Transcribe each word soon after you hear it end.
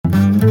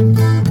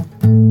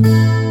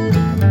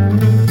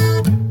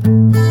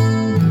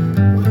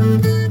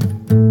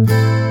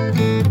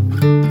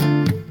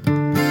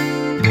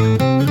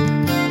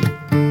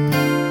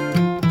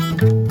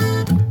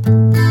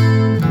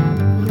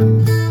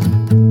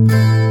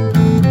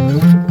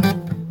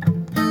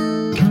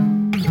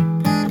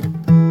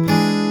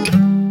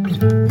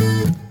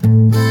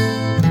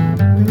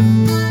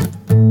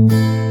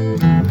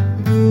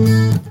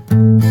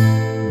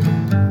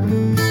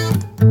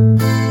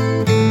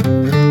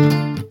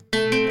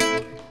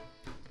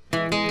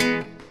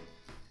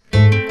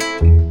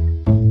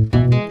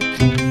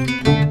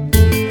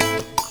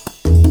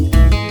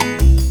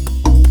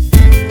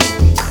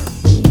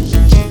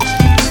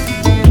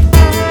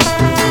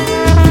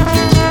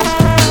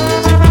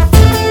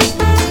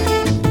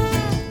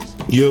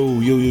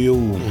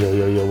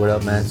Yo, what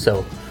up, man?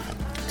 So,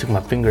 took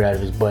my finger out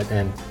of his butt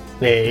and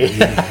hey.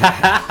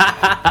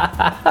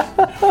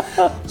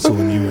 So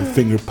when you were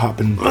finger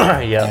popping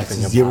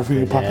asses, you ever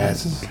finger pop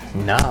asses?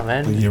 Nah,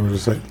 man. Like you ever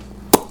just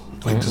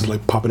just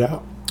like pop it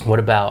out? What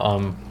about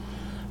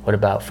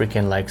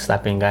freaking like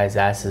slapping guys'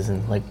 asses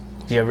and like,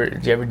 did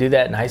you ever do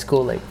that in high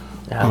school? Like,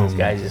 how those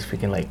guys just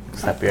freaking like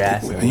slap your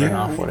ass and run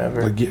off,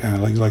 whatever.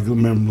 Like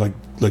remember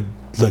like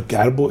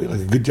attaboy, like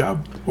a good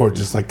job, or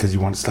just like because you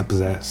want to slap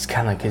his ass? It's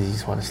kind of like because you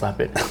just want to slap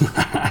it.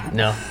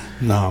 No.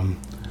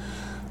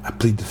 I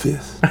plead the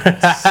fifth.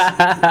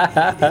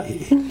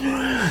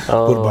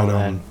 Oh, what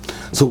about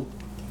so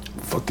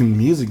fucking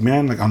music,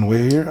 man? Like on the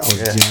way here, I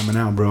was jamming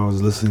out, bro. I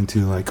was listening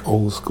to like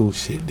old school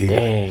shit, dude.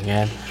 Dang,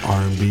 man.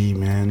 R&B,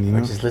 man. You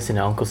know, just listening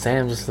to Uncle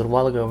Sam just a little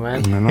while ago,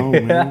 man. I know,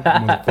 man.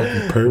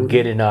 Motherfucking pervert.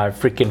 Getting our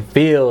freaking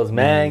feels,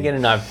 man.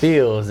 Getting our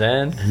feels,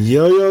 man.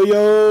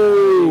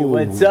 Yo.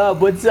 What's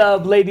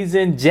up, ladies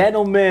and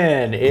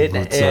gentlemen? It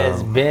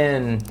has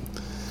been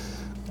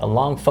a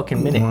long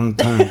fucking minute. A long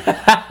time.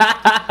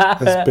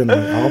 It's been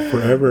all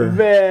forever.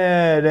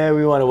 Man,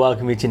 we want to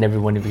welcome each and every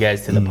one of you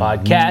guys to the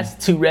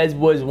podcast. 2 Res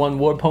Boys, 1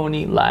 War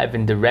Pony, live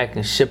and direct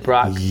in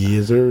Shiprock.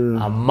 Yes, sir.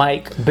 I'm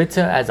Mike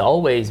Bitta, as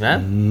always,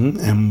 man.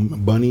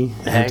 And Bunny,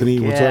 Anthony,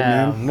 what's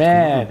up,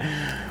 man?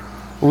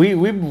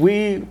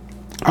 We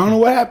I don't know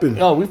what happened.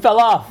 Oh, we fell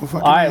off.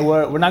 All right,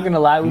 we're not gonna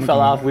lie, we fell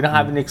off. We don't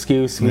have an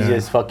excuse. We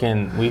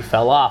we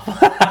fell off.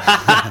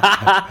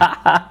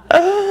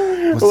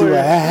 Let's see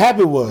what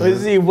happened was.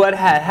 Let's see what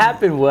had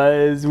happened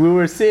was we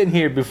were sitting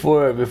here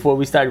before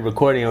we started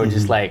recording, and we're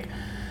just like,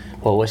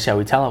 well, what shall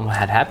we tell them what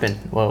had happened?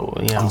 Well,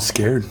 you know, I'm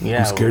scared. Yeah,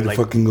 I'm scared to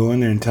fucking go in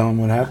there and tell them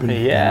what happened.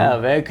 Yeah,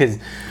 man, because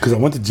I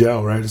went to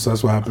jail, right? So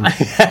that's what happened.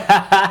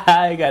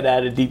 I got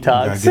out of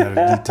detox. I got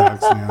out of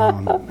detox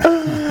now.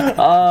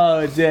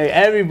 Oh, dang.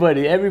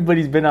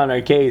 Everybody's been on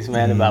our case,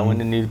 man, about when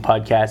the new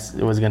podcast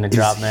was going to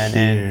drop, man.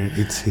 And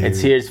it's here.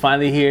 It's here. It's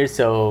finally here,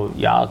 so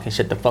y'all can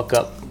shut the fuck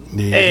up.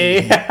 Yeah.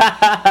 Hey.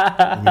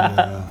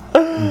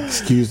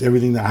 Excuse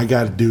everything that I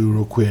got to do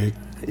real quick.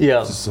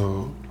 Yeah.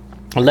 So...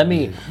 Let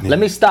me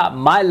stop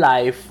my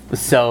life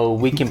so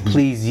we can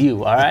please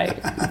you, all right?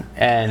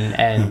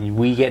 And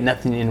we get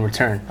nothing in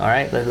return, all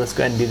right? Let's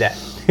go ahead and do that.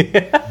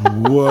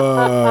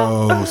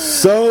 Whoa.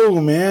 So,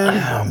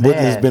 man, what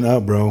has been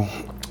up, bro?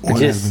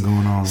 What has been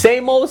going on?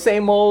 Same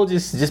old.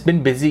 Just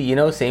been busy, you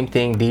know. Same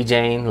thing.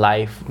 DJing,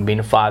 life, being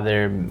a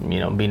father,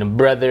 you know, being a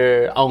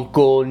brother,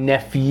 uncle,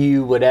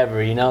 nephew,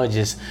 whatever, you know.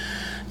 Just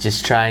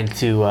trying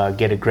to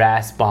get a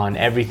grasp on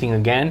everything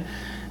again.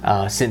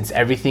 Since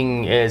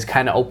everything is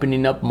kind of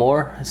opening up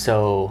more,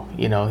 so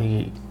you know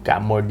he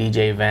got more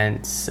DJ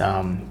events,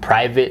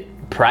 private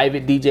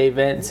DJ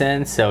events,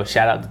 and so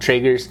shout out to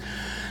Traegers.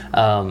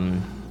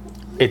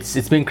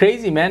 It's been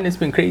crazy, man. It's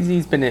been crazy.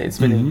 It's been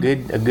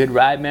a good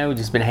ride, man. We've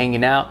just been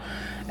hanging out,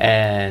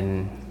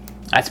 and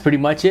that's pretty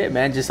much it,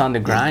 man. Just on the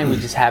grind. We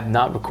just have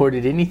not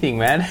recorded anything,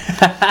 man.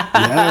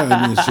 Yeah,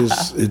 I mean, it's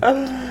just.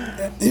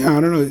 Yeah, I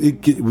don't know.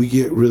 We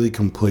get really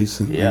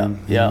complacent. Yeah.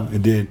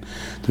 It did,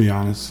 to be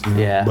honest. You know?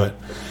 Yeah. But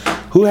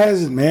who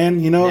hasn't, man?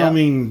 You know, I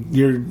mean,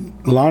 your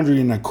laundry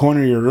in the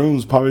corner of your room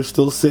is probably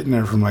still sitting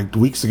there from like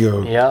weeks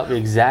ago. Yep,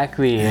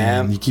 exactly.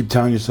 And you keep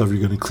telling yourself you're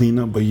going to clean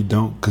up, but you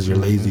don't because you're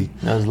lazy.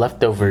 Those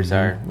leftovers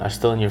are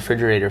still in your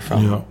refrigerator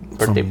from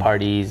birthday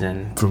parties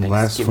and from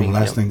last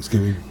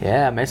Thanksgiving.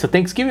 Yeah, man. So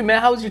Thanksgiving,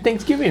 man. How was your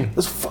Thanksgiving? It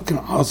was fucking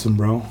awesome,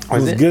 bro. It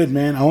was good,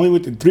 man. I only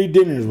went to 3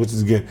 dinners, which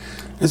is good.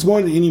 It's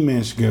more than any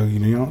man should go, you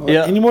know.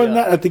 Yeah, any more than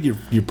that, I think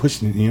you're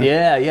pushing it, you know.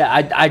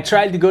 Yeah. I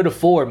tried to go to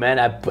 4, man.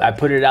 I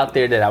put it out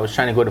there that I was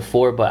trying to go to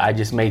 4, but I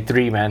just made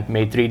 3, man.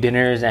 Made 3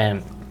 dinners,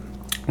 and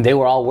they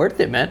were all worth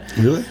it, man.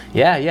 Really?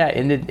 Yeah.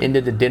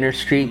 Ended the dinner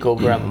streak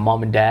over at my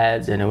mom and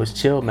dad's, and it was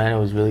chill, man. It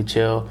was really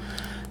chill,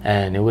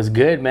 and it was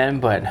good, man.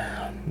 But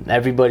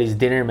everybody's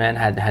dinner, man,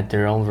 had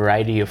their own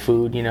variety of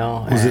food, you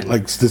know. Was it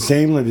like the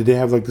same? Like, did they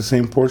have like the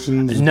same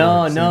portions?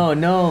 No,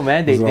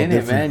 man, they didn't,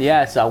 different? man.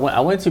 Yeah, so I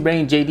went to Ray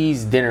and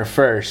JD's dinner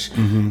first,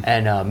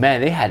 and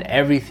man, they had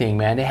everything,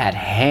 man. They had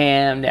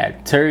ham, they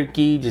had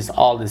turkey, just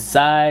all the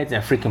sides,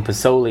 and freaking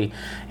pozole.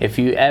 If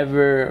you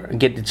ever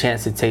get the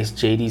chance to taste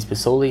JD's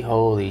pozole,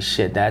 holy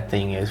shit, that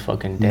thing is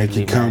fucking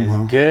deadly,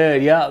 man. It's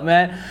good, yeah,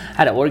 man. I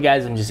had an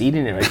orgasm just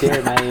eating it right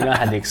there, man. You know, I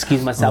had to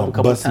excuse myself a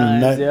couple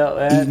times.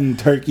 Nut, eating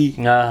turkey.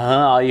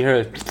 All you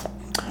heard.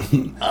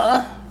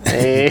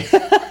 Hey.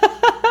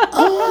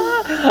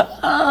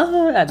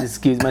 I had to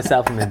excuse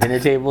myself from the dinner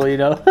table, you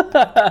know.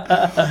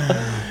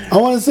 I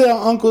want to sit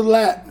on Uncle's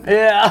lap.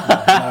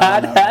 Yeah.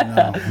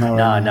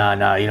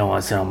 No. You don't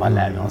want to sit on my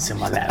lap. You want to sit on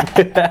my lap.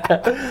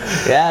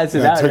 Yeah, so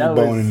that turkey was,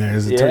 bone in there.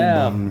 There's a turkey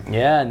bone.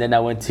 Yeah, and then I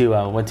went to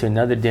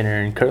another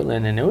dinner in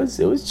Kirtland, and it was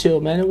chill,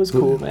 man. It was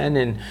cool, man,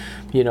 and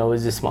you know, it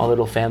was a small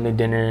little family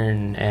dinner,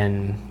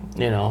 and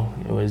you know,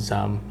 it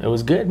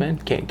was good, man.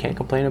 Can't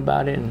complain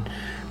about it. And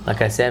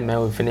like I said, man,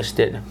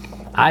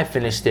 I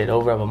finished it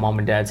over at my mom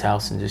and dad's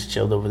house and just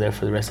chilled over there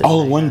for the rest of the day.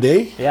 All in one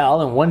day? Yeah,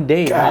 all in one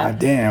day. God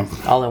damn.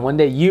 All in one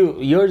day.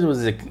 Yours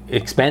was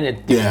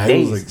expanded through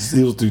days.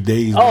 It was 2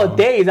 days. Oh, man.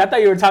 Days. I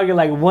thought you were talking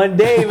like one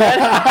day, man.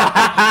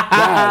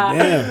 God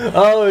damn.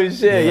 Oh,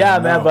 shit. Yeah,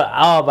 man. But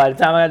by the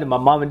time I got to my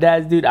mom and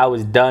dad's, dude, I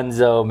was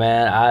donezo,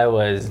 man. I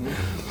was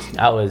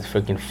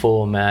freaking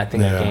full, man. I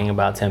think I gained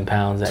about 10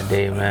 pounds that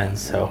day, man.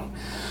 So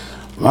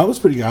I was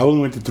pretty good. I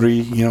only went to 3,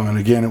 you know, and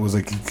again, it was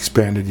like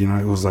expanded, you know.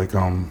 It was like,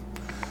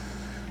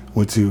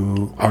 went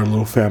to our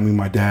little family.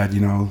 My dad, you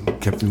know,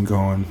 kept him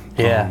going.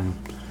 Yeah.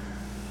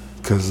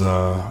 Because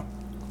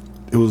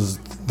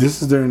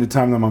this is during the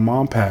time that my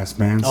mom passed,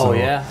 man. So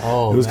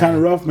it was kind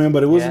of rough, man.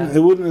 But it wasn't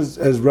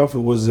as rough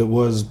as it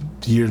was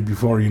years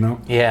before, you know.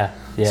 Yeah.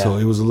 So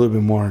it was a little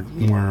bit more,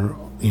 you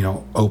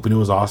know, open. It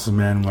was awesome,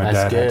 man. My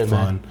dad had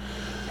fun. Man.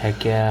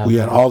 Heck yeah. We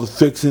had all the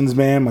fixings,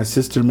 man. My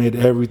sister made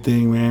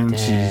everything, man.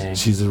 Dang.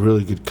 She's a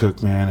really good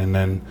cook, man. And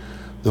then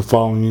the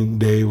following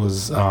day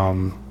was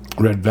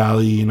Red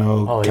Valley, you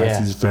know,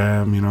 Cassie's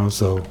fam, you know,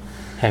 so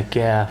heck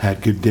yeah,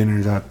 had good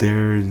dinners out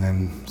there. And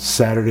then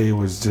Saturday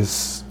was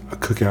just a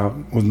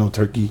cookout with no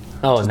turkey.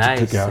 Oh,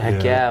 nice.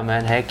 Heck yeah,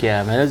 man.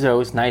 Those are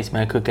always nice,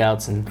 man.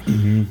 Cookouts and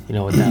you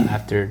know,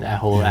 after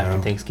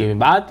Thanksgiving.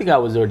 But I think I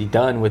was already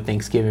done with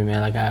Thanksgiving,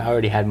 man. Like I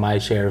already had my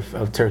share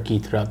of turkey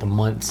throughout the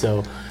month,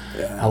 so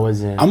I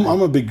wasn't. I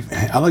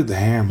like the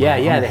ham. Bro.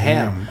 Yeah, the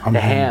ham. The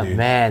ham,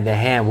 man. The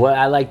ham. What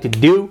I like to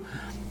do.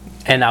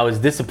 And I was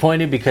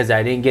disappointed because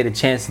I didn't get a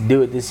chance to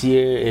do it this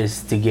year,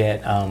 is to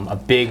get a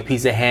big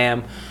piece of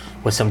ham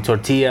with some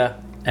tortilla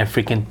and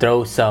freaking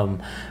throw some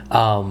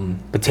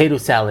potato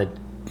salad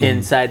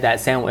inside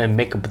that sandwich and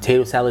make a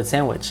potato salad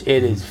sandwich.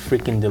 It is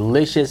freaking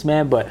delicious,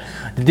 man. But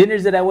the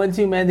dinners that I went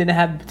to, man, didn't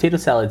have potato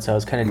salad, so I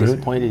was kind of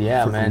disappointed.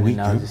 Yeah, freaking man.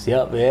 And I was just,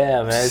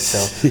 man.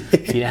 So if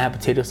you didn't have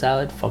potato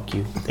salad, fuck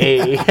you.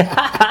 Hey.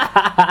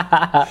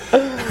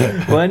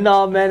 Well,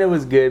 no, man, it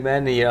was good,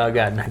 man. You know,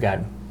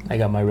 I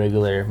got my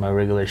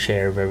regular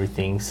share of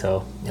everything,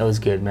 so it was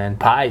good, man.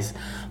 Pies,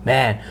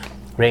 man.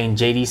 Ray and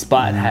JD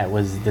spot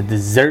was the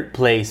dessert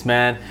place,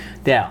 man.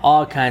 They had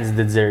all kinds of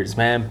desserts,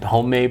 man.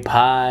 Homemade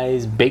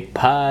pies, baked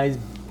pies,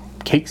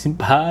 cakes and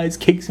pies,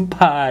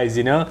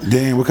 you know.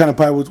 Damn, what kind of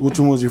pie? Which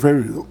one was your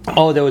favorite?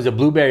 Oh, there was a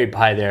blueberry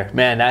pie there,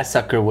 man. That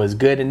sucker was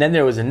good. And then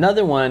there was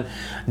another one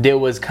that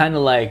was kind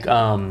of like,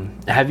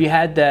 have you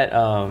had that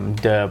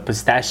the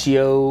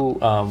pistachio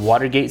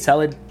Watergate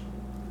salad?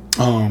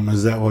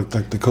 Is that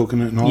like the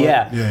coconut and all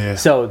that? Yeah.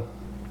 So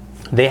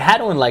they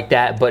had one like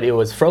that, but it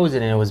was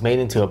frozen and it was made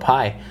into a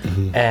pie.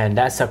 And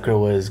that sucker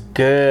was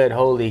good.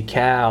 Holy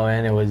cow,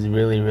 and it was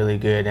really, really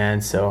good.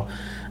 And so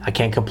I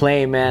can't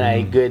complain, man. I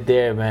ate good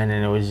there, man.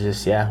 And it was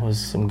just, it was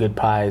some good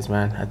pies,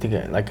 man. I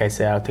think, like I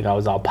said, I think I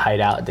was all pied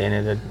out at the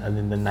end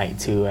of the night,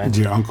 too. And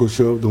did your uncle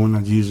show up, the one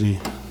that usually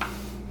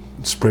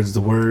spreads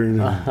the word?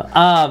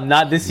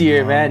 Not this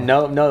year, man.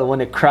 No, the one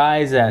that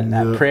cries at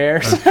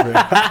prayers.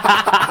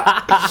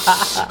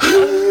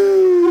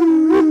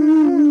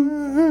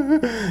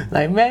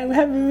 Like, man, we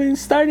haven't even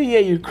started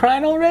yet. You're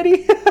crying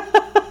already?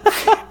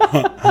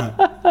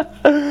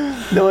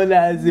 No one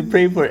has to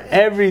pray for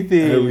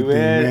everything,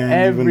 man.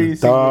 Every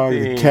single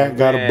thing. The cat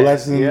got a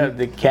blessing. Yeah,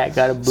 the cat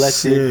got a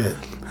blessing. Shit.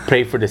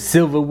 Pray for the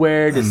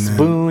silverware, the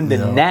spoon, the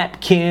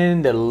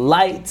napkin, the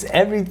lights,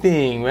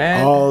 everything,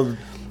 man.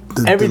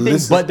 Everything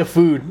but the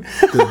food.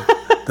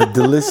 The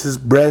delicious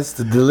breasts,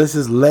 the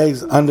delicious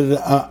legs under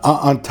the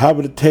on top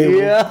of the table.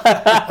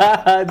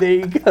 Yeah, there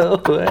you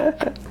go.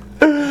 Man.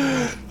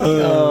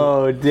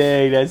 Oh,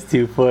 dang, that's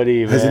too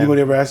funny, man. Has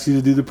anybody ever asked you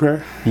to do the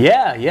prayer?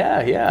 Yeah,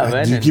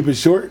 man. Do you keep it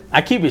short?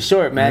 I keep it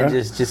short, man.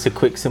 Yeah. Just a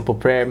quick, simple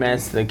prayer, man.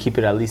 So to keep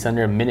it at least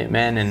under a minute,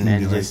 man,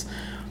 and just.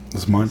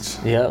 This much?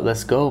 Yeah,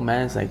 let's go,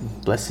 man. It's like,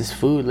 bless this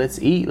food. Let's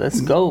eat.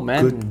 Let's go,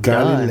 man. Good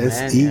God,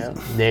 let's eat. Yeah,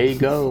 there you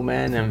go,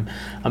 man. And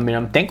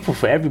I'm thankful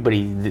for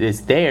everybody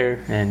that's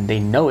there and they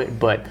know it,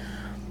 but,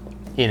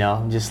 you know,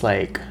 I'm just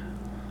like,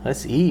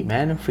 let's eat,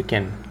 man. I'm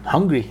freaking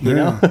hungry, you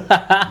know.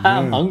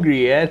 I'm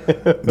hungry, yeah.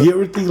 Do you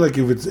ever think like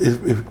if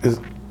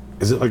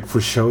is it like for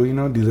show? You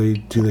know, do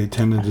they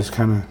tend to just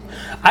kind of?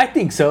 I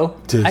think so.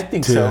 I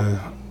think so.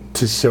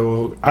 To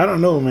show, I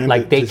don't know, man.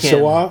 Like they to can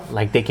show off,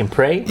 like they can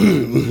pray,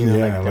 you know,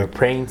 Yeah, like their like-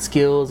 praying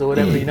skills or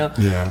whatever, you know.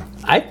 yeah.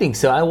 I think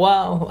so. I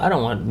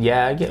don't want.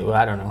 Yeah, I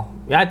don't know.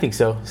 Yeah, I think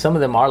so. Some of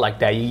them are like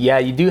that. Yeah,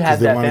 you do have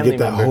They that want to family get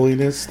that member.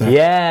 holiness. That,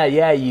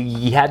 Yeah,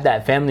 you have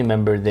that family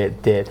member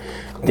that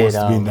Wants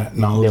to be in that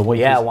knowledge.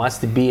 wants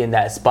to be in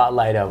that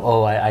spotlight of,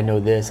 oh, I know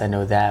this, I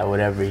know that,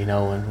 whatever, you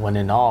know. And when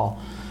in all,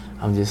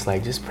 I'm just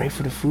like, just pray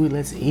for the food.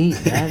 Let's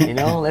eat, man. You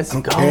know, let's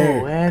go,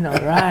 care. man. All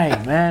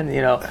right, man.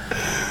 You know,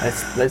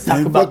 let's talk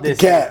Man, about fuck this.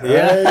 the cat.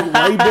 Yeah. Right?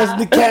 Why you blessing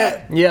the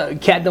cat? Yeah,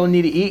 cat don't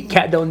need to eat.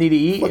 Cat don't need to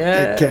eat. Fuck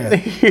Yeah. that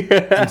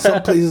cat. In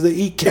some places they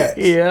eat cats.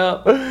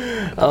 Yeah.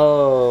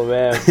 Oh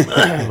man.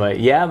 But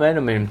yeah, man.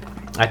 I mean,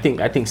 I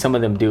think some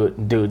of them do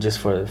it just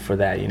for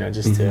that, you know,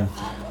 just to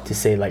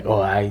say like,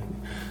 oh,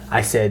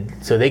 I said,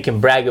 so they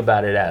can brag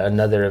about it at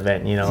another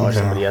event, you know, or Yeah.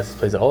 somebody else's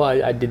place. Oh,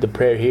 I did the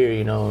prayer here,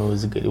 you know. It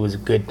was a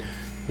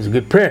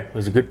good prayer. It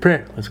was a good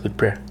prayer.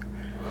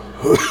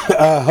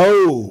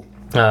 Ho.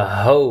 A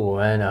hoe,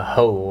 man. A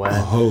hoe, man.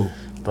 Ho.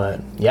 But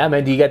yeah,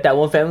 man. Do you got that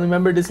one family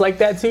member that's like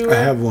that too? I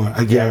have one.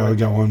 I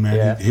got one, man.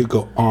 Yeah. He'll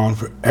go on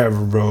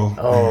forever, bro.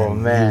 Oh,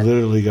 And man. You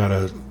literally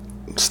gotta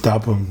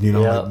stop him, you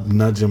know, Yep. like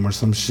nudge him or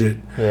some shit.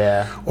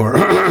 Yeah. Or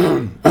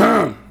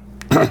hurry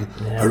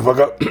the fuck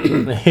up.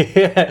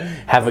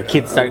 Have a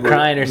kid start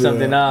crying or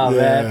something. Yeah, Oh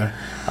yeah. man.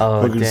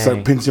 Oh Fucking start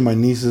dang. pinching my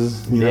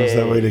nieces, you know, so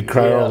that way they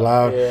cry Yeah, all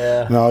loud.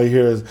 yeah. And all you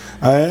hear is,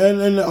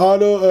 and the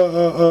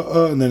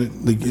auto, and then it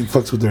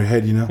fucks with their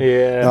head, you know?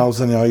 Yeah. And all of a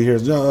sudden, all you hear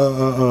is,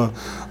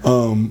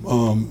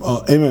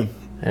 amen.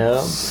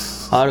 Yeah.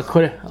 Auto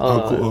quit.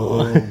 Oh.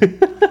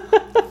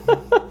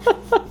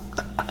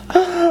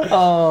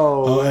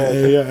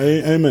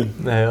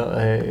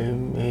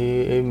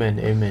 Amen.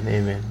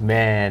 Amen.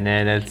 Man,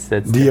 that's.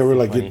 Do you ever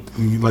like funny.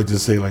 you like to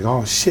say like,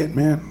 oh shit,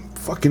 man,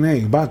 fucking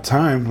A, about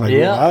time. Like,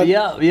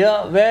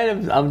 Yeah,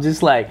 man. I'm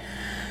just like,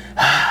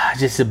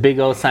 just a big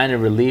old sign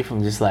of relief.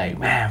 I'm just like,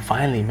 man,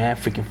 finally, man,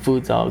 freaking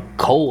food's all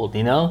cold,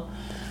 you know?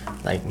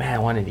 Like, man, I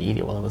wanted to eat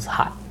it while it was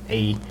hot.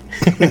 Hey.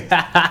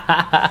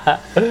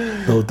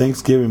 So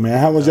Thanksgiving, man.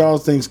 How was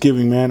y'all's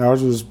Thanksgiving, man?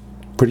 Ours was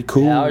pretty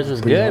cool. Yeah, ours was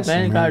Pretty good,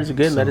 awesome, man. Ours was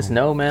good. Let So, us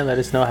know, man. Let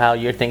us know how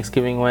your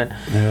Thanksgiving went.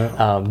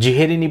 Yeah. Did you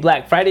hit any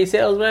Black Friday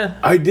sales, man?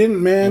 I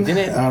didn't, man. You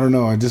didn't? I don't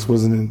know. I just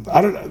wasn't in.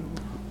 I don't know.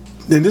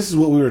 And this is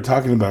what we were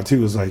talking about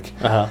too. Is like,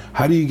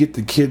 how do you get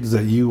the kids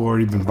that you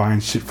already been buying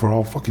shit for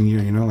all fucking year?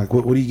 You know, like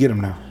what do you get them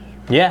now?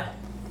 Yeah,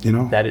 You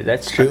know,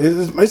 that's true.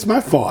 It's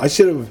my fault. I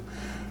should have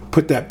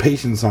put that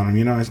patience on them.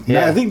 You know,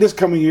 Yeah. I think this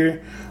coming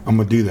year I'm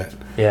gonna do that.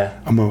 Yeah.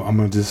 I'm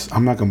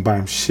not gonna buy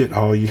them shit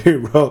all year,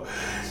 bro.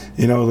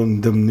 You know,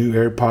 them new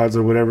AirPods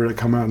or whatever that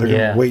come out, they're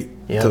Yeah. gonna wait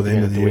Yeah, till the end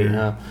they're of the gonna year. wait,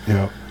 huh? You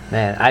know,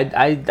 Man,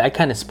 I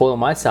kind of spoiled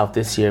myself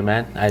this year,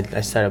 man.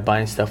 I started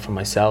buying stuff for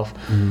myself.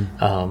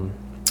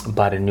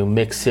 Bought a new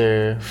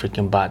mixer,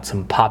 freaking bought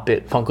some Pop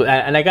It Funko,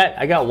 and I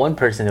got one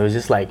person that was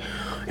just like,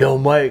 "Yo,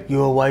 Mike,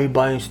 why you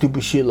buying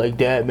stupid shit like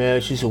that, man?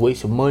 It's just a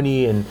waste of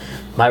money." And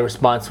my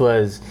response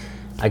was,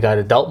 "I got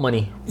adult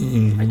money.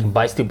 I can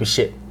buy stupid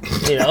shit."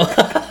 You know?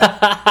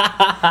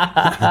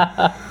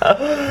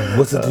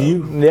 what's it to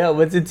you? Yeah,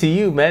 what's it to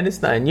you, man?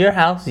 It's not in your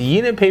house.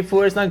 You didn't pay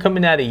for it. It's not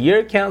coming out of your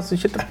account. So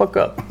shut the fuck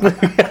up.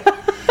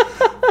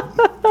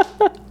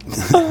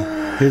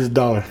 Here's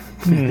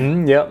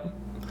 $1. Yep.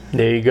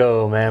 There you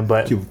go, man.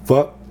 But Give a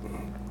fuck.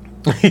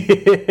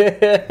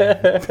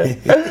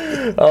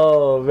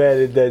 oh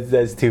man,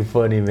 that's too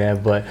funny,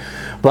 man. But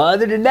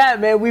other than that,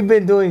 man, we've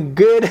been doing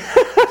good.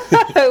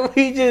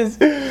 We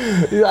just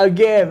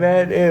again,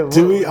 man.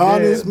 To be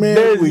honest, man,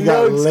 there's we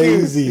got excuse.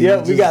 lazy.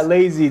 Yeah, we got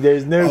lazy.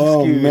 There's no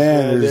Oh excuse.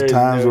 man, there's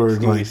times no where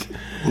excuse.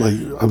 like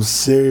I'm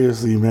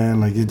seriously,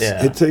 man. Like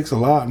Yeah. it takes a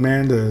lot,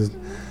 man, to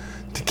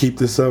keep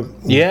this up.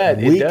 Yeah,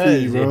 weekly, it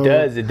does. bro.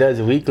 It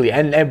does weekly,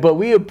 and but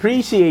we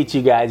appreciate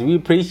you guys. We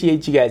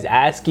appreciate you guys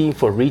asking,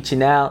 for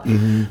reaching out,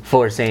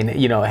 for saying,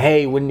 you know,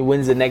 hey,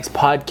 when's the next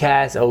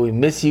podcast? Oh, we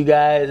miss you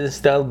guys and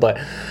stuff.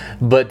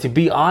 But to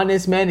be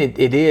honest, man,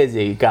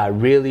 it got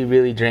really,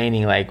 really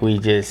draining. Like we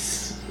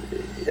just.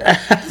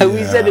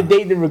 We set a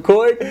date to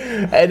record,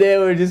 and then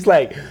we're just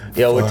like,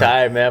 "Yo, we're Fuck.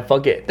 tired, man.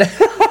 Fuck it."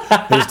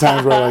 There's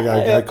times where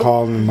like I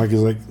called and Mike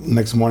is like,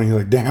 next morning he's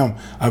like, damn,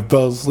 I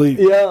fell asleep.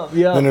 Yeah.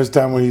 Then there's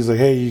time when he's like,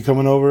 hey, you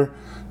coming over?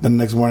 Then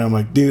the next morning I'm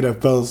like, dude, I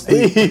fell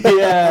asleep.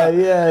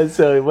 yeah.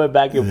 So it went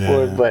back and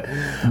forth, But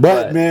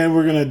man,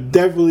 we're gonna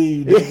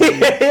definitely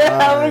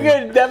yeah, we're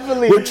gonna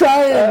definitely. We're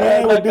trying,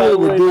 man. We're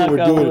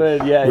doing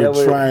it. Yeah,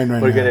 We're trying right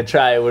We're now. gonna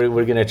try it.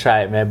 We're gonna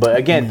try it, man. But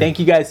again, thank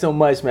you guys so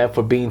much, man,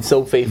 for being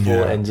so faithful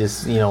Yeah. and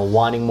just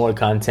wanting more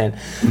content.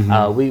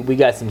 We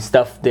got some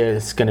stuff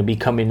that's gonna be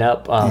coming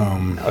up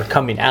or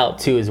coming out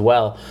too as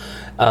well.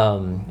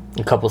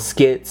 a couple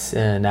skits,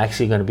 and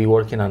actually going to be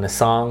working on a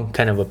song,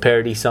 kind of a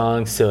parody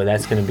song. So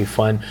that's going to be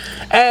fun.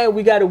 And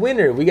we got a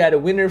winner. We got a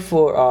winner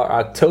for our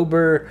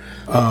October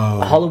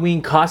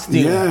Halloween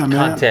costume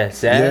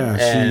contest.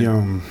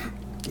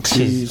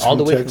 She's all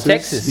the way from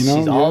Texas. You know?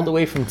 She's all the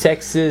way from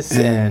Texas,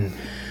 and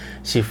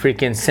she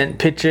freaking sent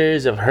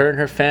pictures of her and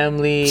her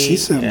family. She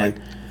sent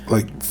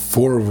like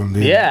 4 of them.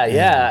 Dude.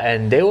 Yeah,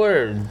 and they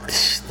were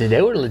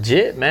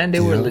legit, man. They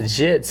were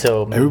legit.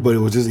 So everybody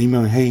was just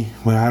emailing, "Hey,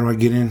 well, how do I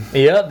get in?"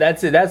 Yep,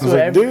 that's it. That's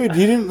what. Dude,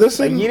 you didn't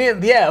listen. You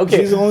didn't. Yeah, okay.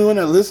 She's the only one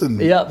that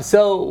listened. Yep.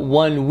 So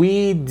when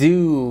we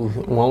do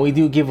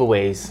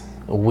giveaways,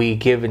 we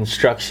give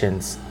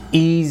instructions.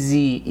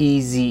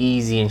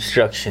 Easy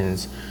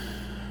instructions.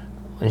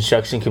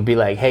 Instruction could be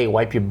like, "Hey,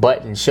 wipe your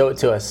butt and show it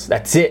to us."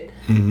 That's it.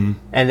 Mm-hmm.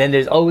 And then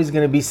there's always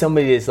gonna be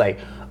somebody that's like,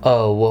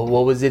 "Oh,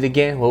 what was it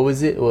again? What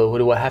was it? What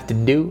do I have to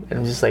do?" And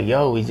I'm just like,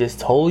 "Yo, we just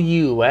told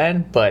you,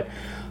 man." But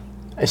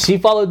she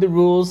followed the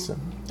rules.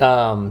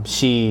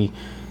 She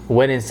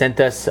went and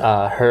sent us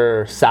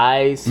her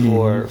size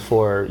for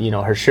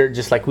her shirt,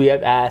 just like we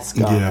have asked,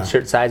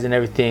 shirt size and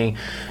everything.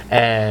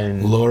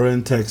 And Laura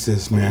in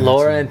Texas, man.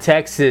 Laura in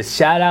Texas.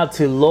 Shout out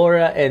to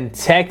Laura in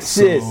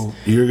Texas. So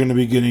you're gonna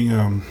be getting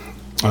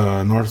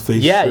North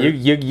Face. Yeah, shirt.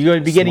 you're going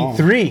to be getting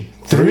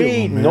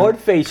three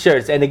North Face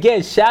shirts. And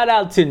again, shout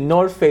out to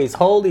North Face.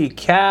 Holy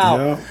cow.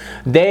 Yep.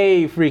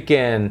 They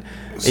freaking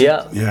She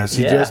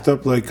dressed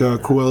up like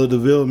Cruella de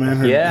Vil, man.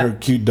 Her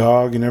cute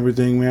dog and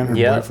everything, man. Her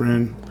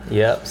boyfriend.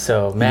 Yep.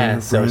 So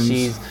man, so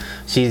she's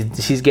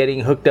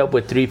getting hooked up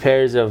with 3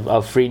 pairs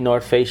of free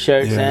North Face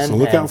shirts. Yeah, so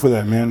look out for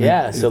that, man.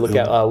 Yeah, so look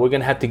out. We're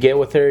gonna have to get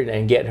with her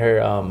and get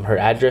her her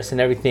address and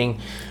everything.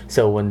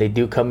 So when they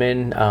do come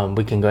in,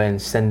 we can go ahead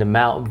and send them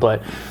out.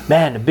 But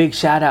man, a big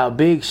shout out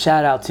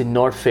to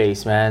North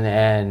Face, man,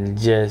 and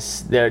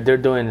just they're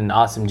doing an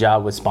awesome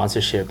job with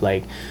sponsorship.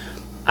 Like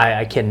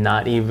I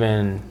cannot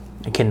even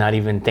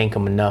thank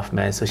them enough,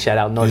 man. So shout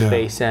out North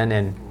Face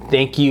and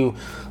thank you,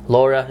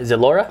 Laura. Is it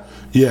Laura?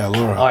 Yeah,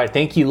 Laura. All right,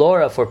 thank you,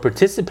 Laura, for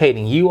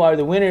participating. You are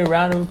the winner.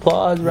 Round of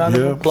applause. Woo!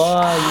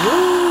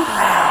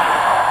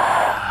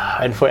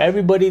 And for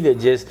everybody that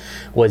just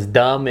was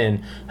dumb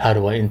and how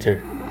do I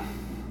enter?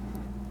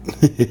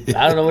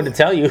 I don't know what to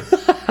tell you.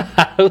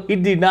 We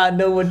do not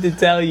know what to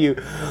tell you.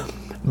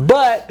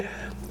 But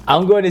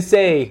I'm going to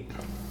say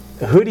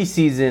hoodie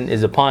season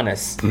is upon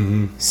us.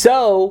 Mm-hmm.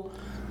 So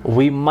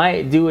we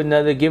might do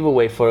another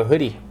giveaway for a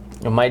hoodie.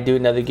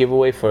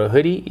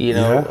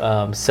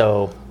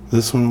 So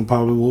this one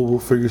we'll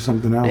figure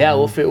something out. Yeah,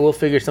 we'll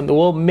figure something.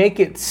 We'll make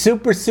it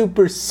super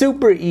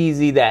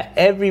easy that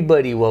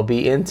everybody will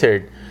be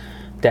entered.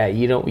 That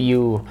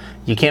you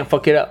can't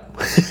fuck it up.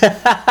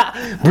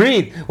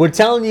 Breathe. We're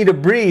telling you to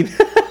breathe.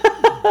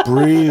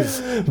 Breathe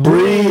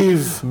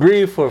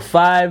for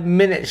 5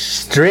 minutes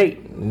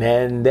straight,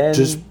 and then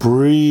just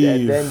breathe.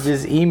 And then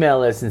just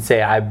email us and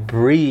say I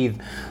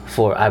breathed it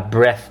for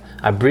 5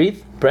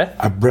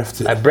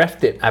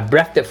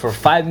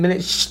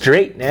 minutes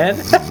straight, man.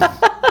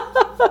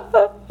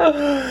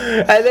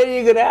 And then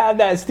you're gonna have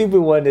that stupid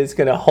one that's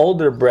gonna hold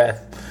her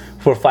breath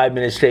for 5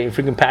 minutes straight and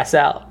freaking pass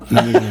out.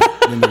 Then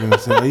they're gonna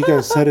say, "Oh, you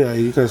guys said it.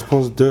 You guys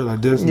supposed to do it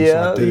like this."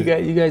 Yeah, so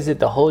you guys did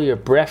the hold your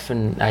breath,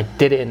 and I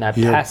did it, and I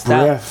passed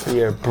out.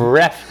 Your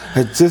breath.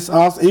 It's just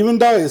awesome. Even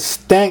though it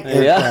stank,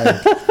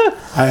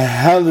 I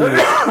held it.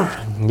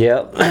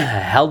 Yep, I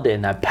held it,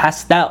 and I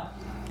passed out.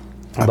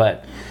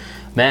 But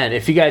man,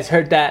 if you guys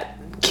heard that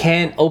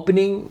can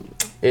opening,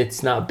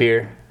 it's not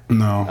beer.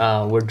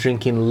 No. We're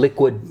drinking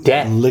Liquid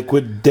Death.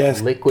 Liquid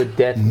Death.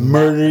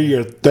 Murder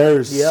your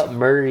thirst. Yep,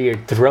 murder your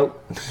throat.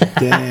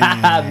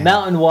 Damn.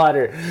 Mountain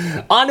water.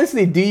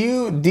 Honestly, do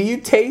you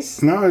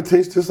taste? No, it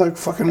tastes just like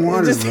fucking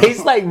water. It just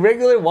tastes like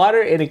regular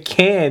water in a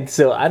can.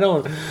 So I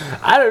don't know,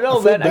 I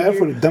feel bad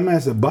for the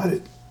dumbass that bought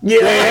it.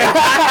 Yeah,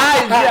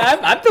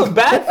 I feel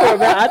bad for it,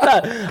 man.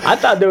 I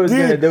thought there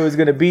was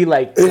gonna be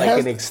like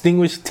an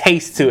extinguished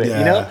taste to it. Yeah,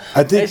 you know,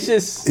 I think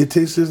it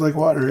tastes just like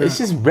water. Yeah. It's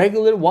just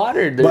regular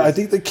water. But I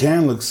think the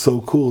can looks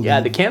so cool.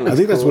 Yeah, the can looks. I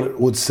think cool. that's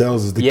what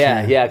sells is the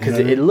can. Yeah, because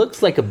it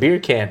looks like a beer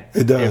can.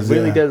 It does. It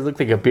really does look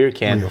like a beer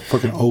can. Like a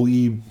fucking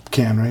OE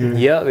can right here.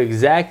 Yep,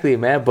 exactly,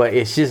 man. But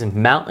it's just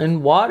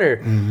mountain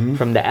water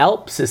from the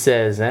Alps. It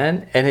says,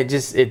 man, and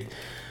it.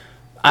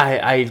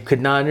 I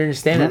could not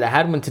understand it. I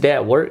had one today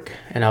at work,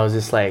 and I was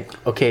just like,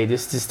 okay,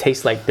 this just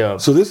tastes like the...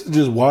 So this is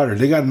just water.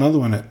 They got another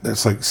one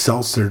that's like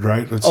seltzered,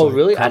 right? That's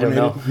really? I don't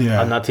know. Yeah.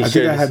 I'm not too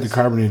sure. I think I had the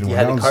carbonated one. You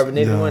had the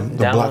carbonated one?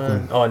 The black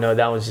one. Oh, no,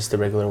 that one's just the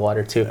regular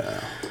water, too.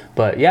 Yeah.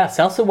 But yeah,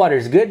 seltzer water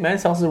is good, man.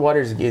 Seltzer water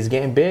is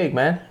getting big,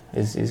 man.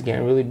 Is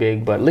getting really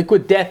big. But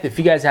Liquid Death, if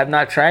you guys have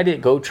not tried it,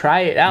 go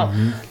try it out.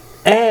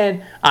 Mm-hmm.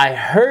 And I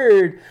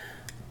heard,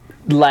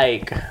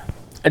 like...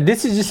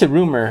 This is just a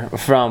rumor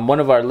from one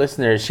of our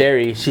listeners,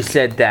 Sherry. She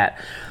said that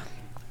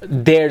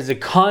there's a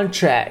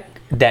contract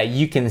that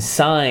you can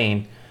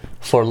sign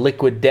for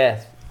Liquid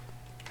Death.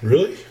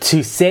 Really?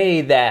 To say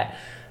that,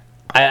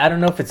 I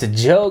don't know if it's a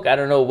joke, I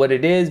don't know what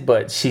it is,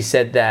 but she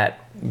said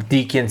that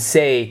you can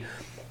say,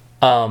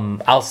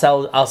 I'll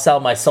sell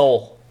my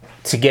soul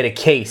to get a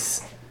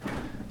case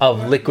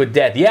of Liquid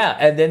Death. Yeah,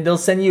 and then they'll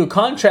send you a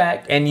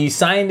contract, and you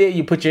signed it.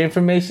 You put your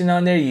information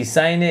on there. You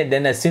sign it.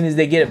 Then as soon as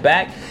they get it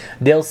back,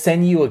 they'll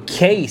send you a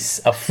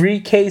free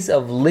case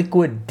of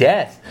Liquid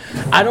Death.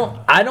 I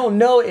don't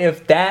know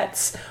if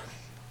that's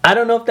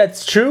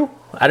true.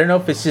 I don't know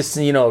if it's just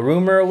a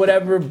rumor or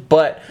whatever.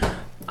 But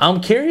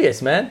I'm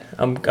curious, man.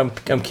 I'm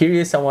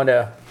curious. I want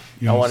to.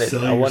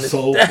 Sell your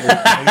soul for a case?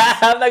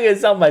 I'm not gonna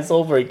sell my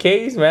soul for a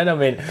case, man. I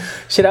mean,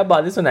 shit, I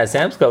bought this one at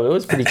Sam's Club. It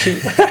was pretty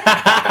cheap. My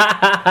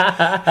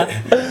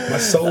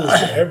soul is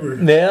forever.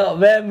 No,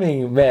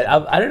 man,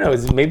 I don't know.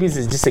 Maybe it's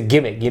just a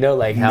gimmick,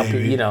 like how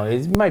people,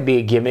 it might be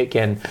a gimmick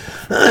and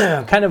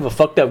kind of a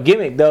fucked up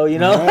gimmick, though, Go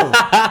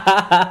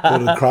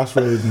to the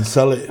Crossroads and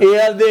sell it.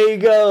 Yeah, there you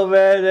go,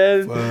 man.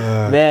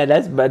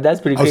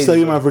 That's pretty crazy. I'll sell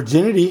you my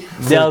virginity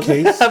for a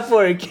case.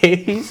 For a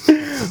case.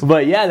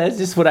 But yeah, that's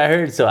just what I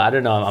heard. So I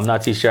don't know. I'm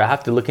not too sure. I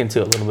have to look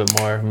into it a little bit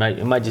more.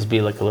 It might just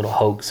be like a little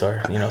hoax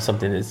or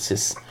something that's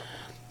just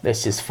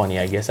funny,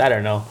 I guess. I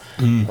don't know.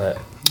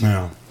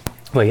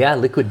 But yeah,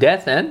 Liquid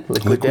Death, man.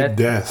 Liquid Death.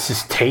 It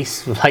just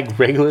tastes like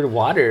regular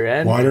water,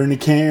 man. Water in a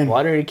can.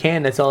 Water in a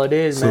can. That's all it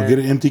is, so man. Get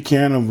an empty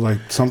can of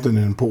like something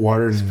and put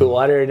water in. Put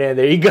water in there.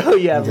 There you go.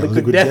 You have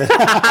Liquid Death.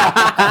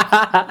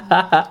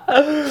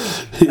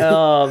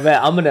 Oh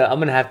man, I'm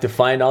gonna have to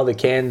find all the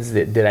cans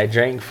that I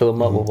drank, fill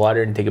them up with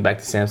water, and take it back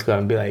to Sam's Club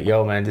and be like,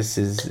 "Yo, man, this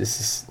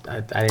is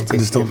I didn't taste.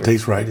 This don't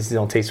taste right. This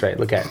don't taste right.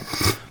 Look at it."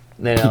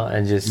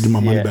 And just give my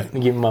money back.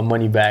 Give my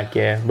money back,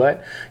 yeah.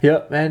 But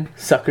man,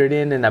 suckered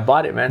in and I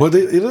bought it, man. But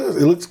it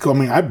looks cool. I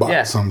mean, I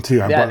bought some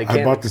too. I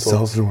bought the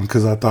seltzer one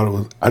because I thought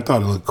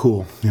it looked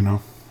cool, and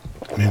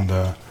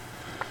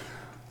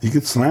you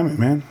could slam it,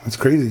 man. That's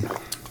crazy.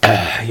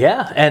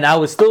 Yeah, and I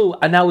was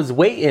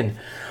waiting.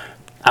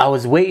 I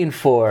was waiting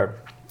for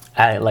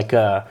like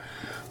a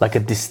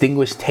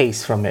distinguished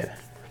taste from it,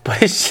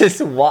 but it's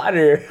just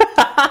water.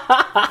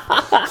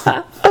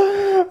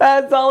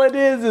 That's all it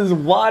is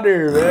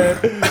water, man.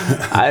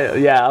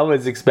 I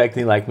was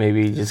expecting like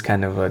maybe just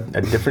kind of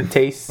a different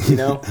taste,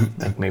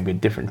 like maybe a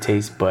different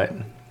taste, but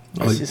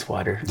it's just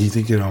water. Do you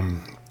think it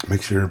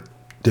makes your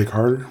dick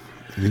harder?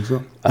 You think so?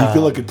 Do you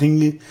feel like a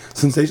tingly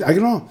sensation? I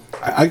don't know.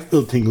 I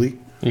feel tingly.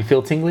 You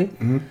feel tingly?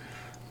 Mm-hmm.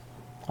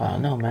 I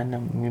don't know,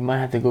 man. We might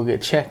have to go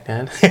get checked,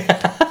 man.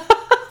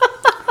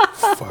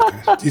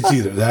 It's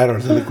either that or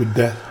the Liquid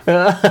Death.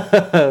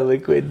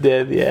 Liquid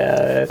Death,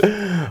 yeah.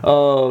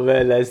 Oh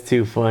man, that's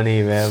too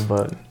funny, man.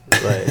 But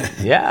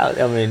yeah,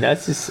 I mean I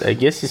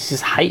guess it's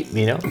just hype,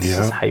 It's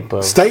just hype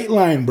of State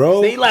Line,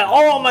 bro. State Line.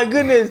 Oh my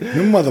goodness,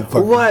 you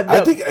motherfucker. What?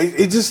 I think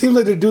it just seems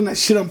like they're doing that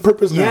shit on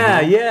purpose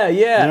now. Yeah.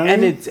 And I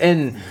mean?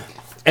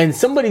 and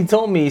somebody had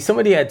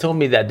told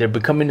me that they're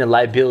becoming a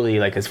liability,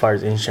 like as far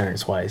as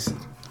insurance wise,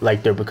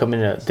 like they're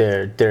becoming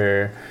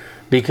they're.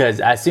 Because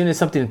as soon as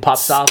something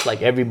pops off,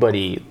 like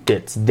everybody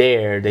that's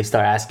there, they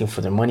start asking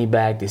for their money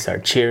back. They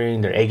start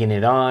cheering. They're egging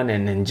it on.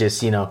 And then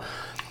just,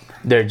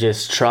 they're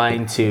just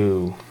trying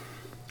to,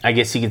 I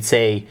guess you could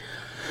say,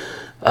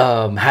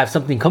 have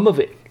something come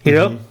of it,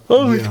 Mm-hmm.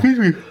 Oh, excuse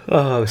me.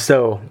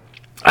 So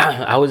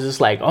I was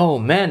just like, oh,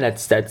 man,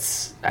 that's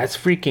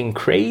freaking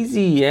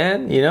crazy,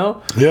 man,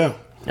 Yeah.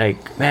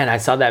 Like, man, I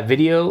saw that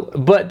video.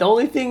 But the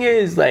only thing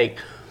is, like,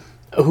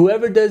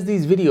 whoever does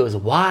these videos,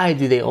 why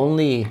do they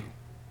only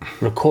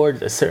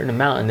record a certain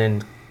amount and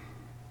then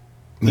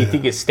you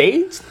think it's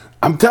staged?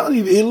 I'm telling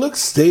you, it looks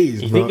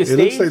staged, bro. It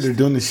looks like they're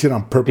doing this shit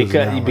on purpose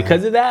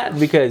because of that.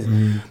 Because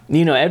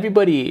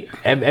everybody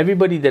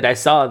that I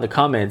saw in the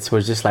comments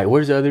was just like,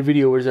 "Where's the other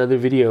video? Where's the other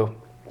video?"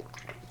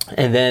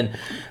 And then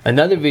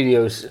another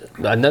video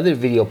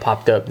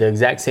popped up, the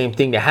exact same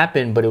thing that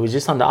happened, but it was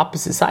just on the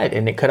opposite side,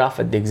 and it cut off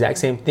at the exact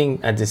same thing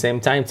at the same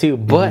time too.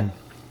 But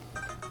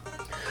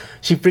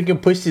she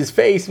freaking pushed his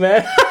face,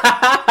 man.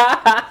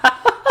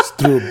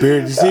 Threw a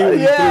beard. You see when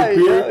he threw a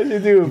beard? She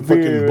threw a beard.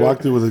 Fucking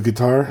blocked it with a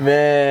guitar.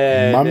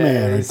 Man. My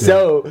man right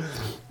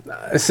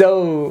there.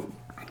 So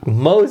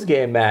Mo's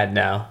getting mad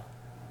now.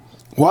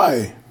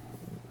 Why?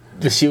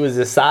 She was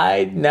the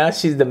side, now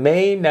she's the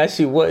main, now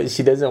she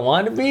doesn't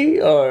want to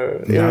be?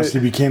 Or now she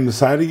became the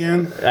side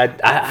again? I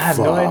have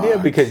no idea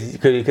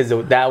because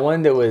that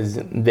one that was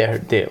there,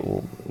 they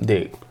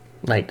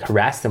like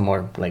harassed him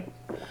or like,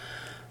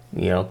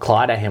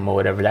 clawed at him or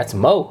whatever, that's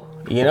Mo.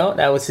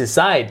 That was his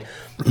side.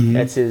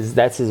 Mm-hmm.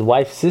 That's his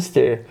wife's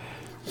sister.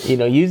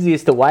 Usually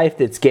it's the wife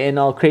that's getting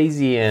all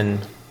crazy and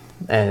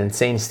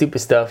saying stupid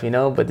stuff,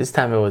 but this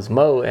time it was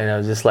Mo, and I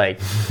was just like,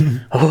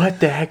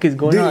 what the heck is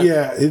going on?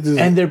 Yeah,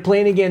 and they're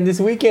playing again this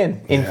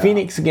weekend in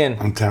Phoenix again.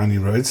 I'm telling you,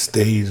 bro, it's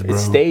staged, bro.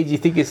 It's staged. You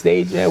think it's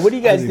staged? Yeah. What do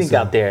you guys think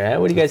out there?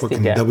 What do you guys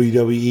think?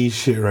 WWE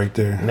shit right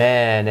there,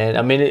 man. And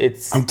I mean,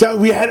 it's. I'm telling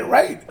you, we had it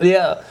right.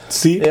 Yeah.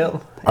 See.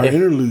 Yeah. Our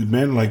interlude,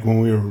 man, like when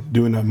we were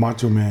doing that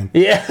Macho Man.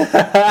 Yeah.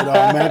 It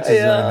all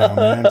matches right now,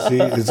 man. See,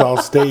 it's all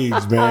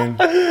staged, man.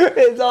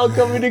 It's all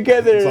coming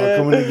together. It's all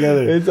coming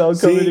together. It's all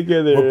coming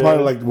together. We're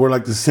probably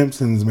like the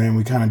Simpsons, man.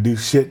 We kind of do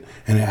shit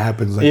and it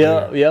happens like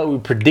that. Yeah, we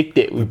predict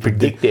it. We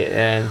predict it,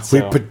 and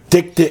so We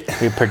predict it.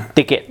 we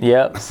predict it.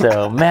 Yep.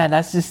 So man,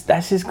 that's just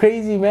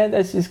crazy, man.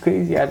 That's just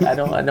crazy. I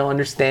don't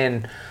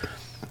understand.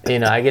 You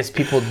know, I guess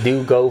people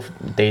do go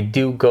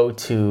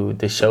to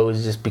the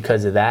shows just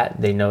because of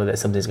that. They know that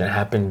something's gonna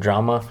happen,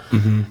 drama,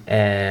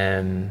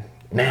 and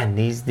man,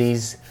 these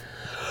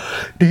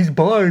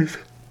bars.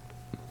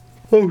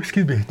 Oh,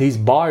 excuse me. These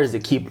bars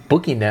that keep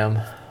booking them,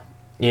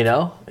 you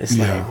know, it's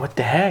like, what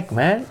the heck,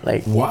 man?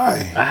 Like,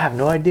 why? I have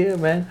no idea,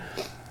 man.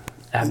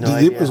 I have no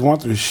They idea. just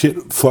want their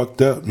shit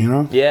fucked up, you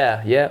know?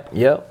 Yeah, yep.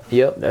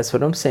 That's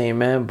what I'm saying,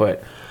 man.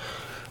 But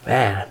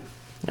man,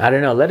 I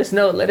don't know. Let us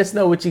know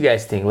what you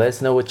guys think. Let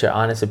us know what your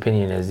honest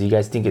opinion is. Do you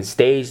guys think it's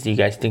staged? Do you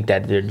guys think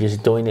that they're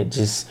just doing it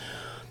just,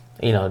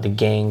 you know, the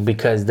gang,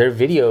 because their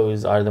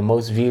videos are the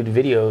most viewed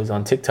videos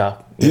on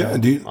TikTok? Yeah,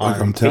 dude. Like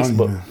I'm telling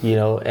you, man. You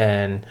know,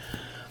 and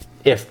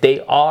if they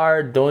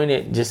are doing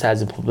it just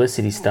as a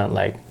publicity stunt,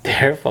 like,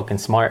 they're fucking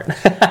smart.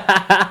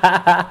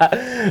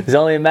 It's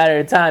only a matter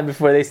of time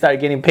before they start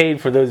getting paid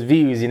for those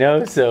views, you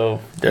know? So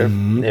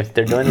if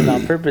they're doing it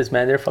on purpose,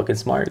 man, they're fucking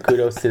smart.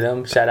 Kudos to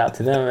them. Shout out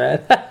to them,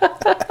 man.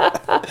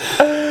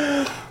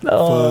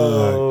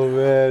 Oh,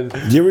 man.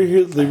 You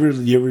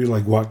ever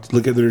like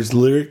look at their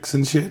lyrics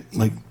and shit?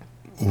 Like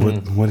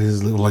what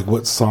his, like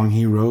what song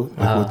he wrote?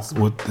 Like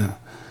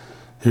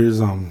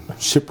here's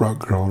Shiprock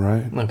Girl,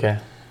 right? Okay.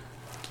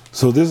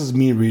 So this is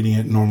me reading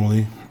it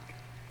normally.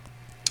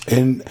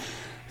 And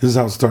this is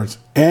how it starts.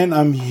 And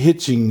I'm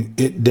hitching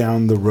it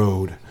down the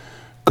road.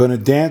 Gonna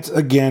dance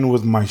again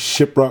with my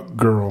Shiprock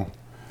girl.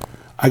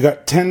 I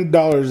got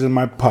 $10 in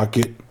my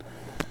pocket.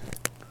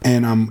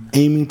 And I'm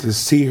aiming to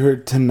see her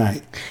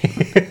tonight.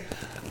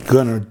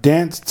 Gonna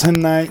dance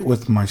tonight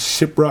with my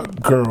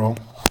Shiprock girl.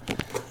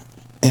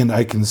 And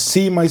I can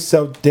see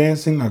myself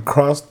dancing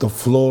across the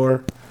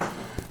floor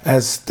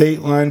as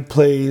State Line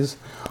plays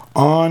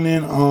on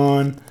and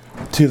on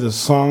to the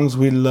songs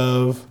we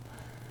love,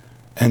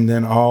 and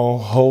then I'll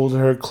hold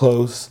her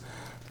close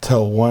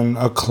till 1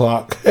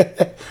 o'clock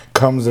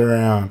comes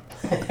around.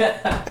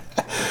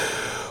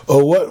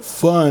 Oh, what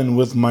fun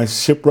with my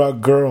Shiprock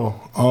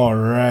girl. All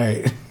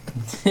right.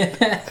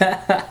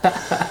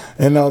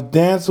 And I'll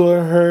dance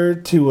with her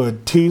to a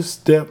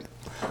two-step,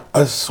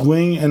 a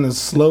swing, and a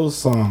slow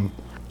song.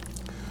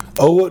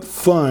 Oh, what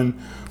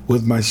fun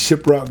with my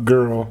Shiprock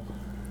girl.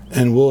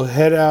 And we'll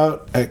head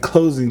out at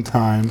closing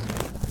time,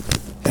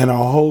 and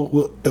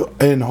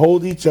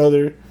hold each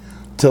other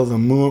till the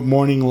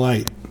morning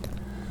light.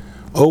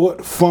 Oh,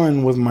 what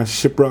fun with my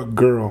Shiprock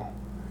girl.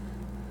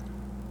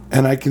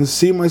 And I can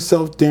see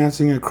myself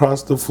dancing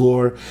across the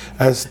floor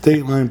as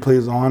State Line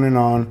plays on and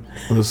on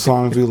with the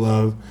songs we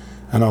love,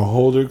 and I'll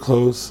hold her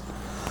close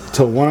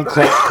till 1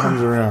 o'clock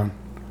comes around.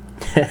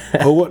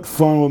 Oh, what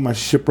fun with my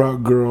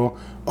Shiprock girl.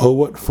 Oh,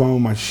 what fun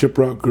with my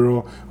Shiprock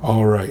girl.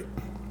 All right.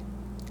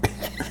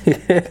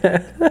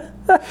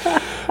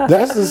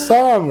 That's the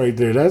song right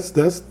there. That's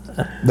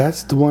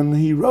the one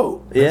he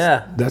wrote.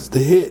 That's the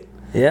hit.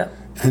 Yeah.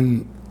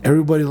 And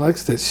everybody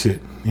likes that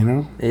shit, you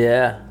know?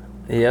 Yeah.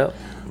 Yep.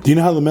 Do you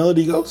know how the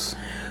melody goes?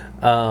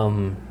 I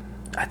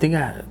think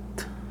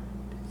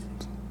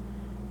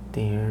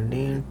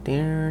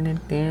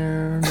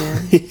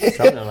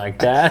something like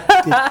that.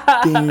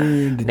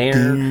 Dick her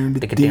down.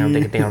 Dick her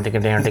down, dick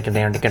her down,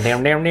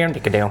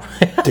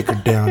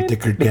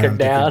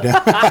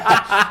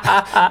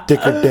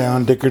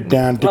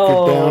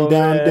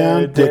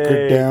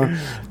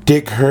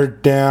 dick her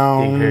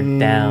down.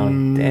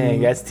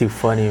 Dang, that's too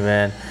funny,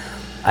 man.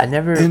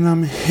 And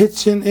I'm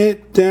hitching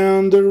it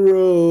down the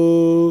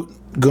road.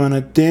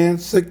 Gonna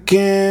dance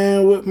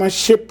again with my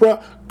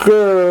Shiprock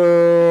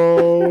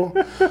girl.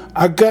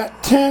 I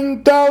got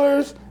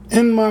 $10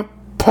 in my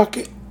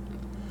pocket,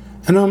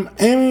 and I'm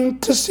aiming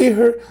to see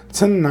her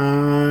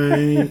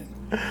tonight.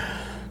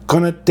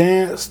 Gonna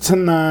dance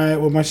tonight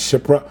with my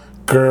Shiprock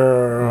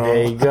girl.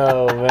 There you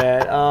go,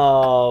 man.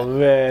 Oh,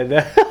 man.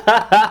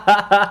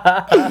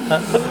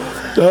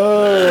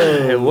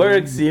 It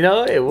works, you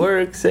know? It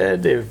works,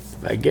 and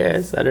I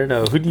guess. I don't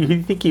know. Who do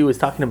you think he was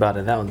talking about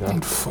in that one, though?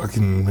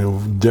 Fucking,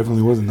 it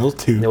definitely wasn't those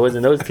two. It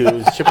wasn't those two. It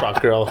was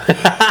Shiprock Girl.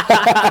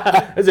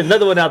 There's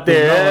another one out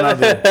there. I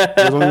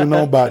don't even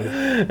know about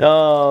it.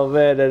 Oh,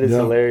 man. That is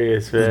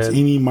hilarious, man. It's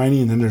Eenie,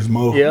 Meiny, and then there's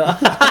Mo. Yeah.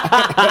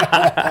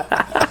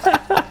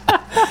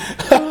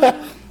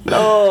 Man.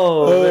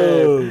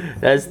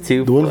 That's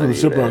too The one funny,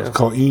 from the Shiprock is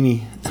called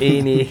Eenie.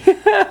 Eenie.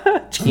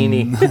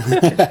 Cheenie.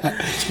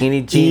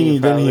 Cheenie G. Eenie,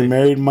 then he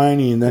married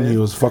Miney, and then he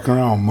was fucking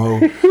around Mo.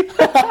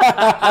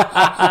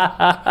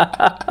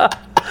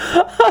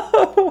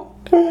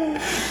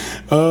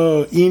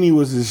 Oh, Eenie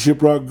was his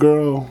Shiprock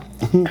girl.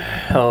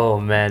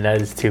 Oh man,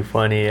 that is too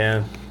funny,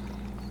 yeah.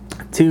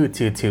 Too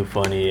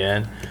funny,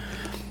 yeah.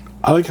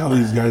 I like how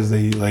these guys,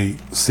 they like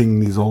sing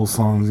these old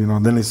songs, you know.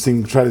 Then they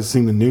try to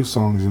sing the new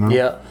songs, you know.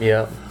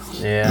 Yeah.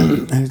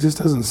 And it just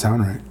doesn't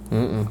sound right.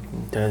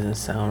 It doesn't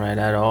sound right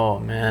at all,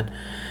 man.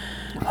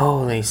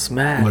 Holy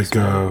smacks.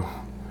 Like,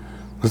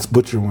 let's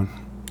butcher one.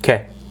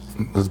 Okay.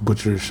 Let's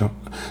butcher a song.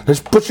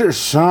 Let's butcher a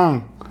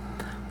song.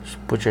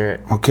 Butcher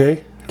it.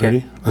 Okay?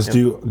 Ready? Let's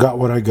do Got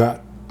What I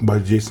Got by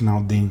Jason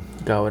Aldean.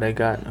 Got what I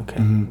got. Okay.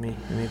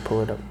 Let me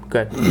pull it up.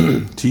 Good.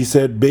 She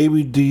said,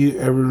 baby, do you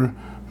ever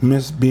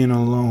miss being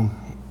alone?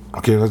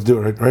 Okay, let's do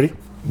it. Right? Ready?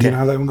 Do you know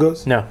how that one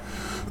goes? No.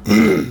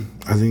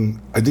 I think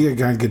I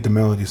gotta get the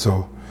melody.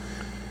 So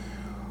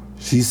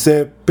she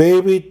said,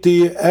 baby, do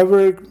you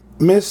ever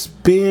miss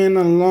being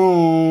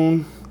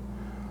alone?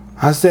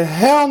 I said,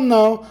 hell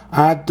no,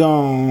 I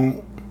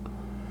don't.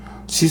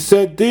 She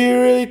said, do you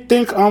really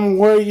think I'm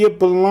where you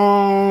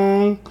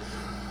belong?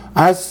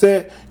 I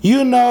said,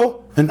 you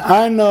know, and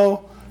I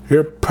know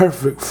you're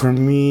perfect for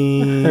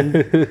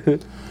me.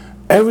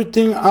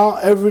 Everything I'll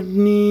ever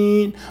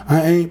need,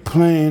 I ain't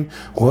playing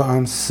what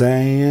I'm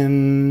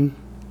saying.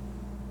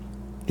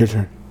 Your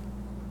turn.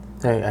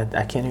 Hey,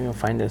 I can't even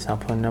find this. I'm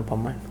putting it up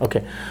on mine.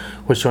 Okay.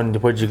 Which one?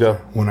 Where'd you go?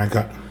 When I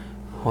got.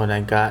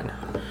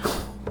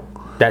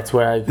 That's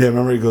where I... Yeah,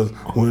 remember he goes,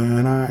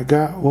 when I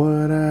got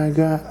what I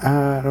got,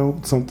 I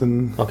don't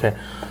something. Okay.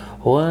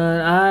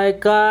 When I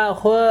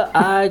got what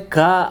I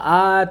got,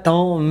 I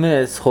don't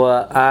miss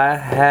what I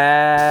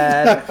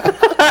had.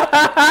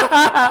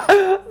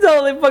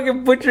 Totally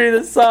fucking butchering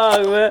the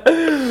song, man.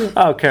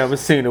 I don't care. I'm gonna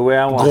sing the way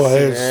I want to sing. Go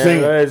ahead,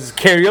 sing it. It's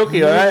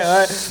karaoke, all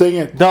right? Sing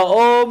it. The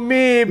old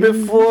me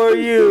before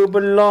you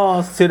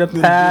belongs to the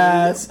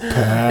past.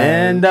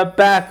 In the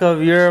back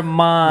of your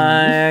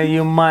mind,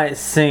 you might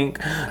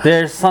think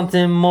there's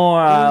something more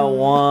I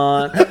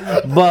want.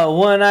 But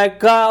when I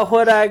got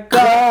what I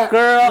got,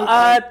 girl,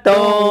 I don't.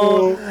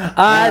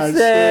 I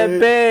said,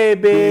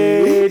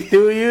 baby,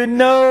 do you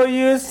know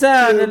you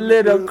sound a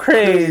little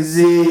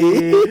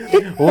crazy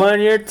when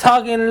you're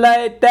talking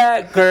like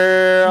that,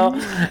 girl?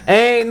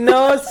 Ain't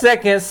no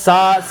second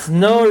thoughts,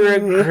 no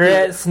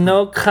regrets,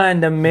 no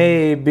kind of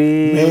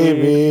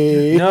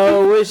maybe.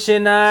 No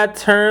wishing I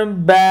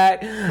turned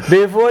back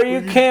before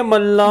you came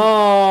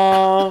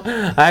along.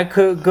 I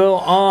could go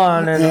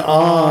on and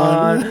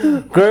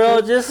on.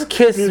 Girl, just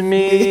kiss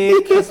me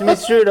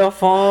through the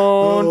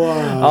phone.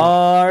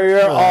 Oh,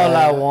 you're all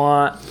I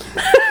want.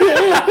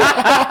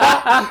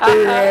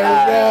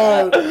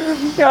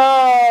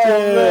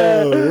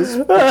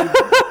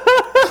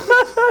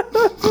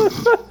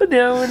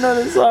 Yeah, we know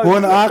this song.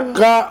 When I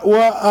got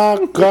what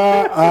I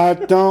got, I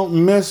don't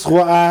miss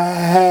what I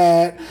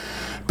had.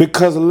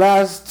 Because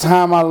last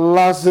time I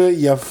lost it,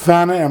 you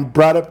found it and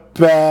brought it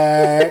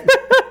back.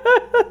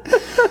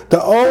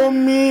 The old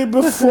me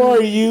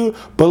before you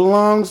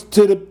belongs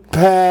to the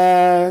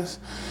past.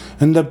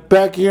 In the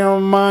back of your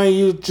mind,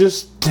 you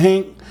just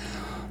think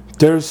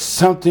there's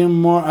something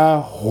more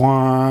I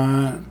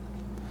want.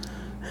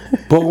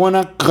 But when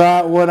I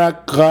got what I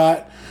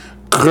got,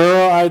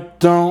 girl, I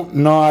don't.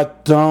 No, I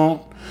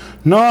don't.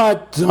 No, I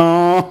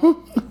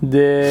don't.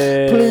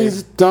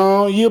 Please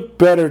don't. You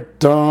better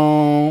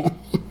don't.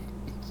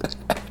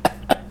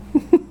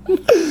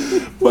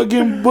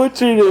 Fucking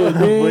butchered it,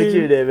 man.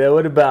 Butchered it, man.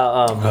 What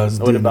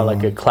about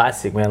like a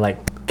classic, man?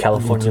 Like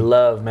California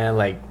Love, man.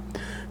 Like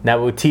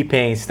now with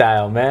T-Pain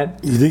style, man.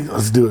 You think?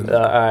 Let's do it.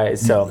 All right,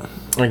 so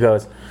it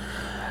goes.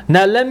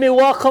 Now let me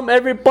welcome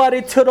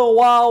everybody to the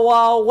Wild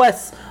Wild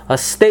West, a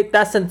state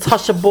that's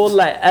untouchable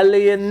like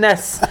Elliot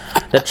Ness.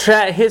 The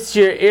track hits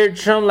your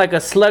eardrum like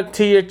a slug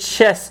to your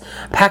chest.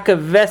 Pack a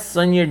vest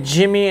on your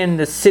Jimmy in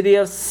the city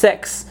of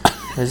sex.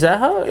 Is that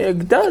how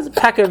it does?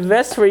 Pack a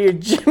vest for your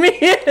Jimmy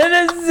in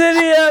the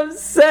city of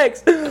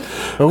sex.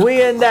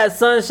 We in that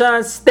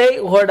sunshine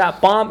state where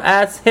that bomb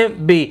ass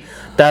hemp be.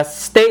 The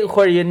state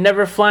where you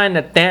never find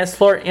the dance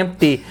floor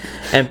empty.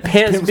 And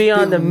pimps be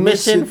on the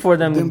mission for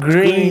them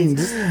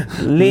greens.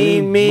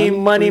 Lean, mean,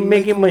 money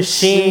making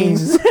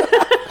machines.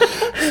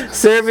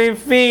 Serving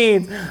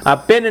fiends.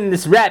 I've been in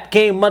this rap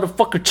game,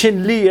 motherfucker.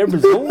 Chin Lee,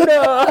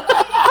 Arizona.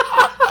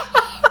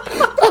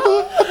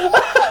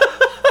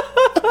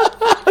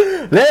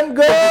 Let him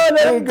go,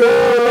 let him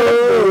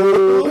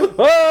go.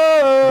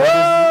 Oh,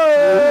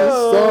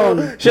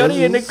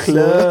 Shorty in the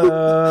club.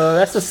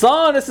 That's the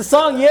song,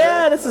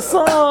 yeah, that's the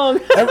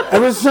song.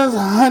 Ever since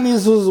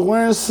Honeys was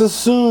wearing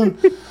Sassoon,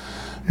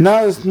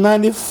 now it's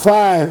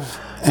 95,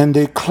 and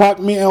they clock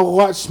me and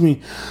watch me.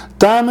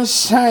 Diamond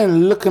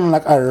shine, looking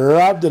like I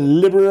robbed a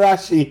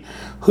Liberace.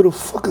 Who the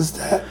fuck is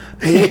that?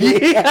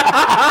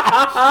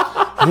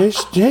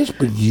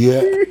 But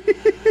yeah.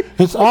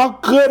 It's all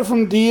good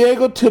from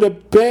Diego to the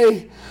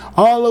Bay,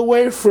 all the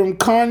way from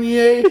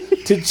Kanye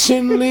to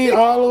Chin Lee,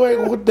 all the way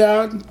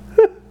down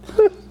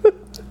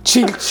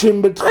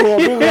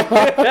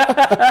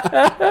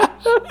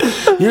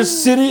Your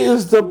city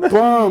is the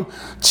bomb.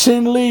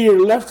 Chin Lee,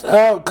 you're left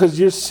out because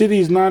your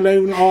city's not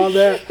even all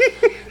that.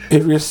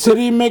 If your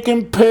city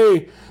making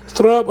pay,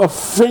 throw up a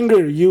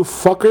finger, you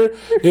fucker,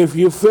 if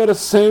you feel the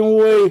same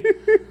way.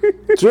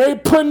 Dre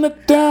putting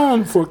it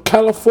down for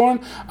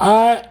California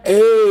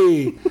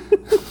IA.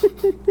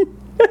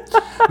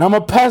 Now I'm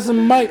gonna pass the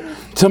mic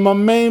to my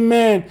main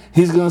man.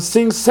 He's gonna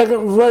sing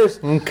second verse.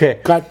 Okay.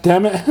 God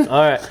damn it.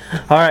 All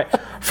right.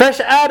 Fresh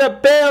out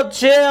of bail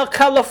jail,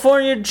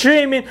 California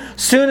dreaming.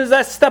 Soon as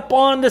I step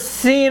on the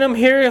scene, I'm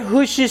hearing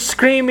Hoochie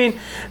screaming.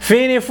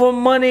 Fiending for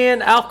money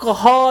and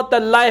alcohol, the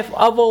life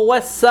of a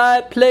West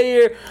Side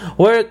player.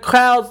 Where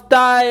crowds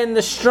die in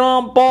the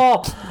strong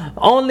ball.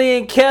 Only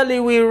in Cali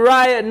we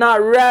riot,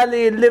 not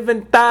rally. Live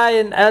and die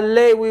in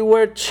LA, we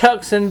wear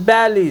chucks and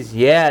valleys.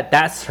 Yeah,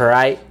 that's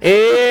right.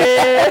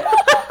 Yeah.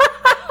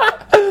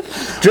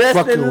 Dressed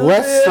Fucking in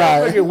West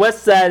Side. Fucking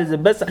West Side is the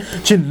best side.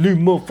 Chilly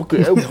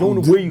motherfucker,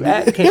 Arizona, where you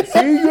at? Can't see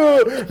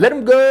you. Let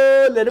him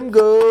go, let him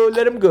go,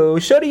 let him go.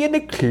 Shorty in the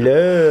club.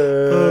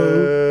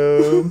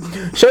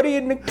 Shorty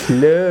in the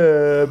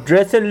club.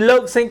 Dressing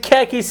looks and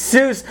khaki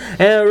suits.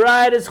 And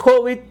ride is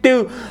what we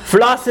do.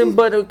 Flossing,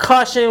 but with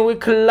caution, we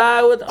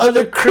collide with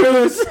other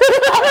crews.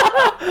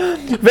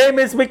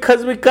 Famous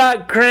because we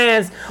got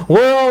grands.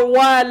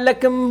 Worldwide, let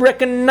them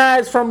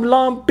recognize from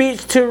Long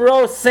Beach to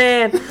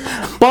Roseanne.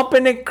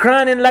 Bumping and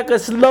grinding like a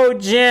slow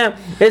jam.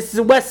 It's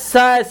the West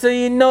Side, so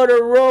you know the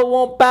road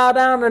won't bow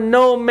down to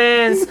no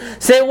man's.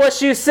 Say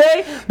what you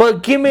say,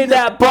 but give me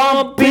that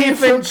bomb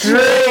beef and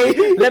Dre.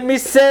 Let me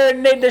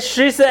serenade the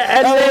streets of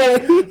LA.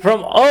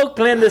 From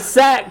Oakland to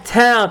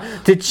Sacktown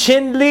to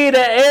Chinle,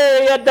 the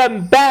area,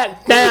 then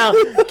back down.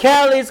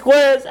 Cali's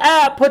where it's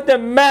at, put the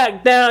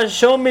Mac down.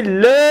 Show me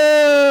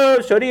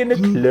love, shorty in the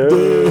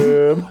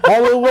club.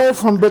 All the way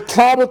from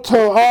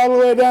Batabato all the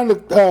way down to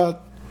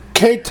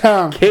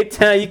K-Town.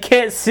 K-Town, you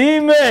can't see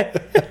me.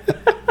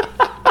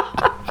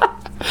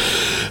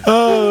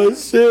 Oh,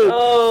 shit.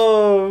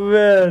 Oh,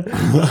 man.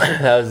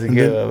 That was a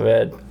good one,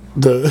 man.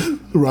 The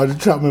Roger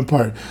Troutman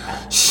part.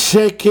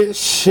 Shake it,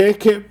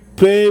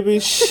 baby.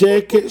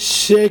 Shake it,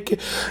 shake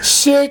it.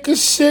 Shake it,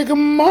 shake it,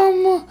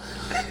 mama.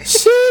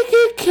 Shake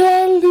it,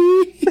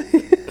 Cali.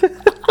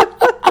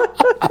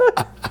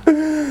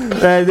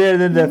 Right there,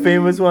 then the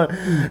famous one,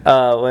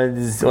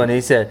 when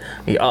he said,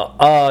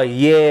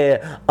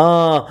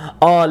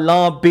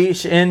 Long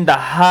Beach in the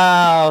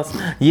house,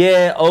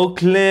 yeah,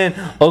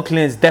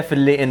 Oakland's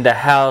definitely in the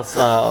house.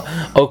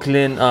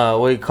 Oakland,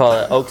 what do you call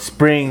it? Oak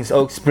Springs,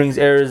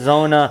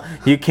 Arizona.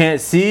 You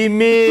can't see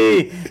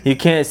me,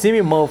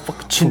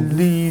 motherfucker.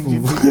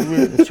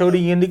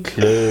 Chody in the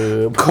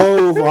club.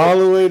 Cove all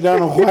the way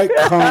down to White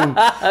Cone.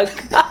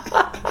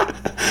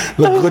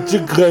 Look what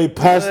you great,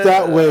 pass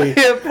that way.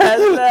 Yeah, pass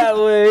that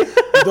way. You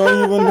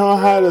don't even know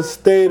how to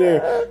stay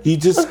there. You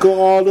just go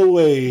all the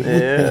way.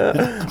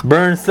 Yeah.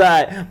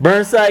 Burnside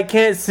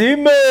can't see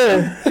me.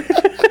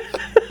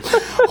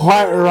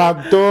 White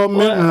Rock,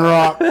 Dormant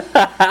Rock,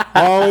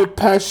 all the way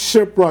past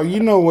Shiprock.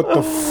 You know what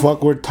the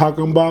fuck we're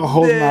talking about,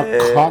 holding our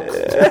clocks.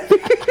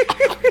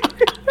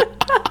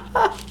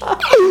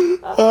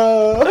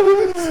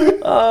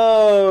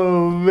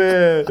 Oh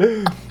man,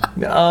 that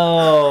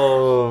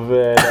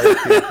was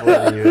too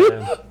funny,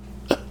 man.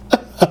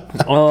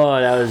 Oh,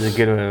 that was a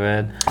good one,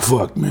 man.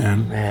 Fuck,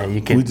 man. Man,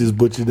 We just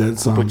butchered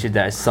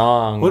that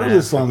song. What man.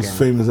 other songs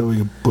famous that we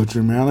can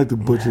butcher, man? I like to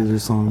butcher their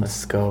songs.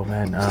 Let's go,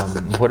 man.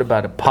 What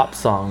about a pop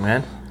song,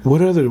 man?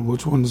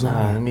 Which ones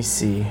are? Let me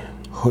see.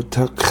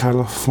 Hotel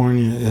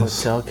California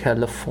is. Hotel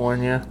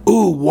California.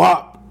 Ooh,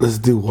 WAP. Let's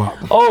do WAP.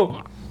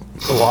 Oh,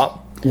 WAP.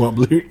 WAP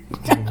lyric.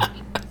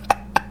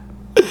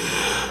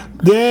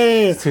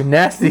 Damn. Too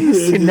nasty,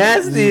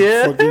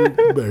 yeah. Fucking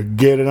better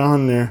get it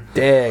on there.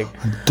 Dang.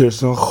 There's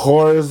some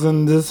whores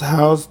in this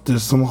house.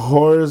 There's some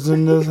whores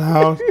in this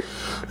house.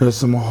 There's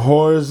some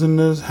whores in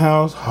this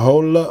house.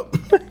 Hold up.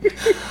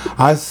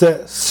 I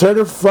said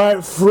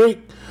certified freak.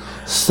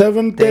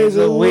 7 days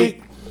a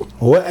week.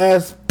 Wet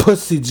ass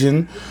pussy,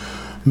 Jen.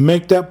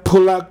 Make that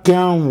pull out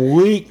gown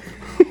weak.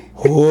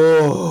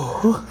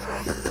 Whoa.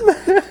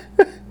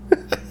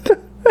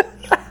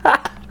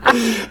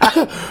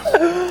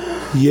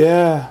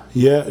 Yeah.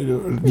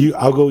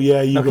 I'll go.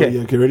 Yeah, you Okay. go.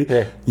 Yeah, okay, ready?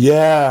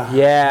 Yeah.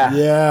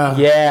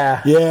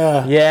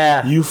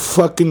 Yeah. You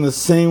fucking the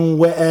same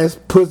wet ass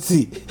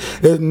pussy.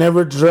 It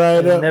never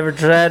dried up. Never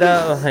tried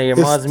out. Your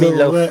mom's It's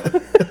still meatloaf.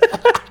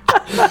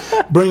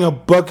 wet. Bring a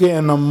bucket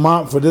and a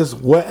mop for this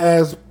wet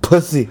ass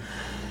pussy.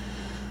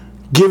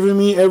 Giving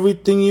me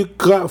everything you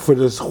got for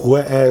this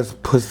wet ass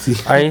pussy.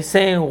 Are you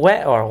saying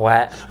wet or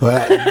wet?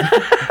 Wet.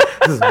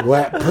 This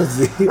wet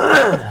pussy.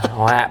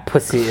 Wet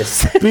pussy is.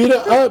 Speed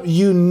it up,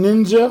 you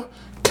ninja.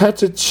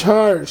 Catch a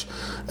charge.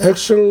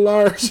 Extra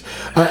large.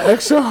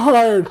 Extra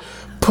hard.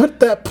 Put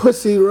that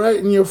pussy right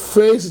in your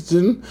face,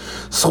 Jen.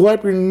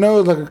 Swipe your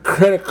nose like a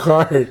credit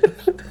card.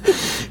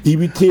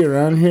 EBT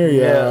around here,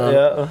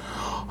 Yeah.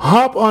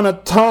 Hop on a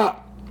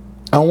top.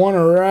 I want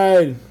to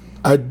ride.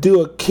 I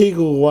do a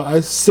kegel while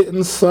I sit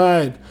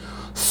inside.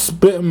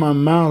 Spit in my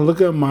mouth. Look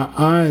at my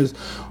eyes.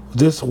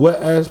 This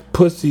wet ass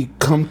pussy.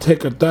 Come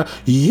take a dive.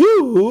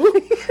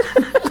 You.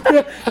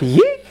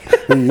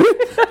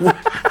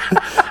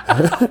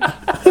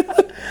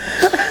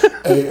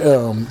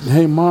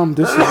 Hey, mom,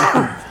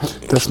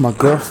 that's my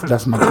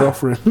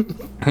girlfriend.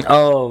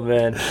 Oh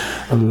man.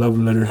 A love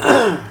letter.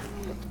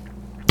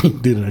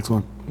 Do the next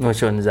one.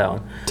 Which one is that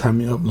one? Tie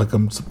me up like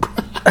I'm surprised.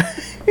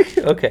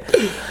 Okay.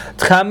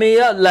 Tie me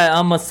up like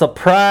I'm a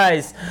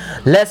surprise.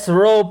 Let's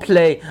role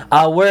play.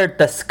 I wear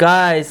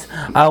disguise.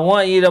 I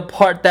want you to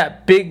park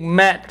that Big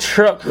Mac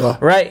truck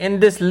right in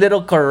this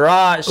little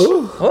garage.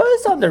 Oh,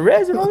 it's on the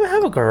res. We don't even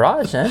have a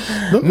garage, man.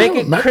 Make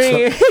it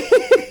cream.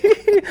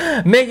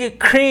 Make it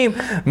cream.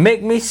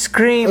 Make me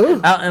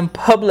scream out in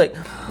public.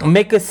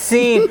 Make a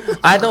scene.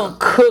 I don't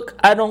cook,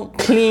 I don't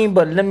clean,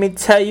 but let me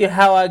tell you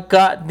how I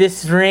got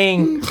this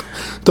ring.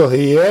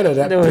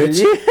 That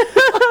bitch.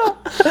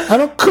 I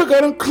don't cook, I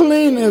don't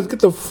clean. Get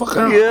the fuck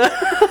out. Yeah.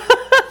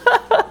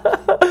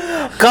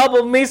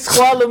 Gobble me,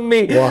 swallow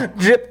me,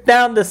 drip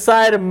down the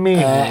side of me.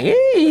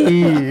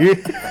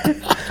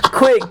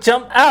 Quick,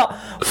 jump out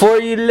before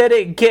you let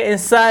it get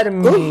inside of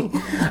me.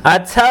 I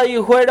tell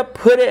you where to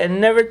put it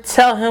and never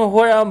tell him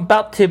where I'm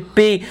about to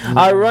be.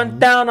 I run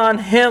down on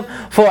him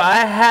for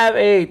I have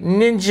a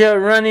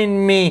ninja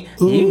running me.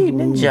 You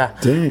ninja.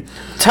 Dang.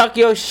 Talk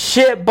your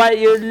shit, bite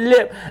your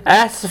lip.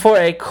 Ask for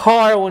a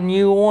car when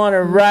you want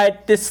to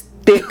ride this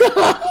dick.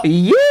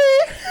 Yeah.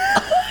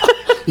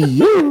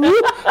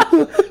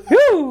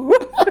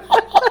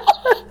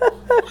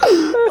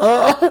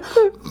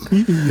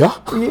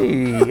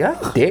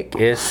 Yeah, dick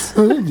is.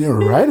 You're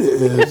right,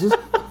 it is.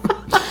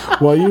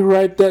 While you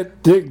write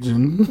that dick,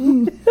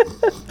 Jen.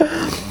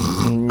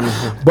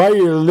 Bite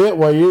your lip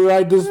while you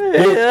write this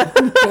dick.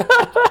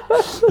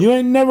 You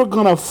ain't never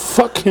gonna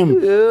fuck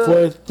him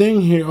for a thing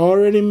he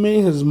already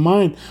made his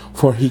mind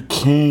for he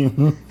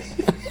came.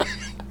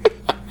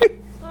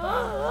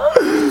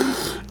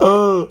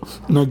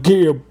 Now get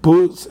your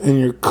boots and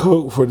your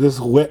coat for this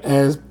wet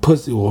ass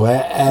pussy.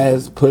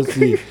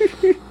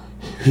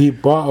 He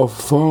bought a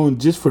phone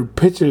just for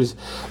pictures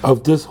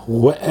of this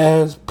wet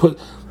ass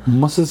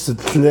Must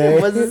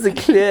clear.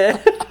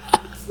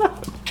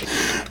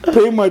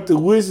 Pay my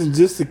tuition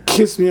just to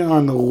kiss me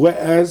on the wet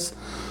ass.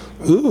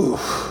 Ooh,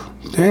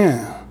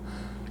 damn.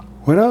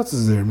 What else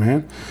is there,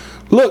 man?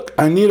 Look,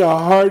 I need a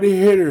hardy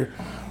hitter.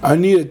 I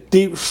need a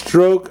deep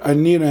stroke. I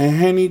need a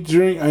Henny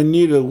drink. I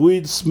need a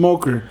weed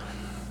smoker.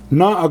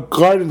 Not a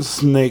garden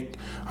snake.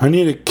 I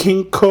need a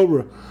king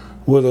cobra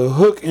with a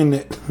hook in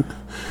it.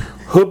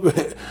 Hope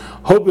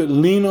it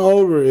lean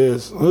over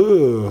is.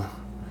 Ugh.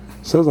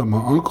 Sounds like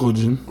my uncle,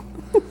 Jim.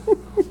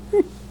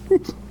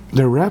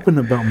 They're rapping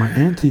about my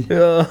auntie.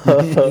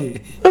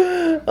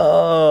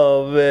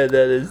 Oh man,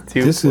 that is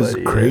too this funny. This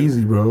is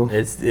crazy, bro.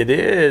 It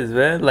is,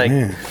 man. Like,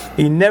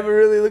 you never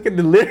really look at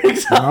the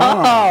lyrics.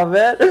 Oh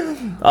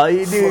man, all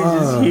you do is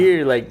just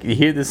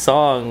hear the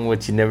song,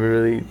 which you never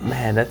really.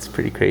 Man, that's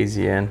pretty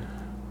crazy, man.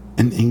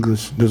 In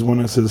English, there's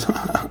one that says.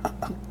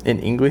 In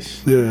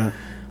English? Yeah.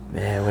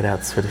 Man, what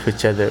else?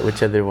 Which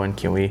other one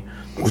can we?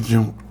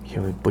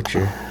 Can we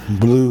butcher?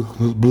 Blue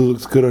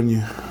looks good on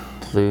you.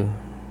 Blue.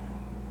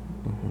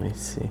 Let me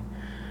see.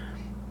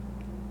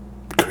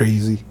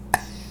 Crazy.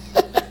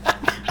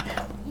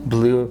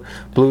 Blue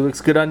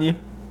looks good on you?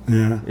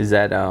 Yeah. Is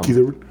that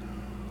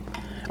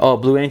Oh,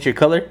 blue ain't your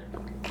color?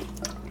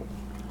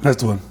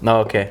 That's the one. Oh,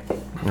 okay.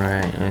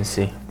 Alright, let me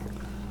see.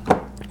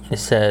 It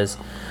says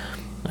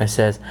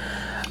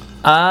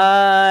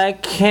I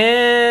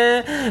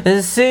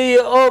can see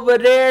you over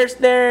there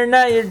staring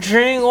at your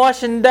drink,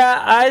 watching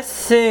that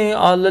icing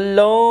all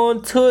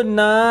alone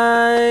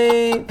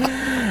tonight.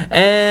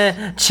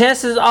 And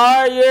chances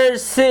are you're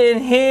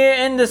sitting here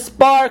in the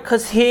spot,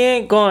 cause he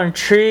ain't gonna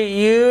treat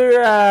you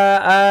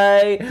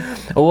right.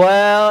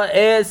 Well,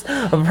 it's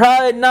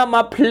probably not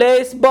my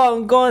place, but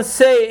I'm gonna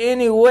say it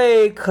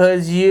anyway,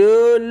 cause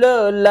you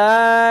look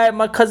like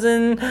my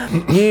cousin.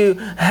 You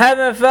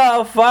haven't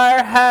felt a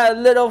fire, had a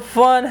little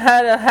fun,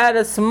 had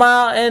a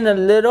smile in a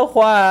little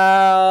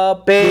while,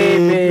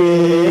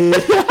 baby.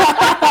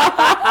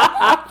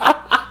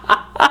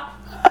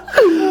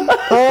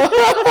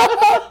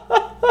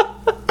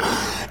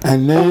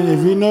 And then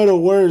if you know the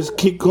words,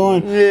 keep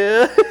going.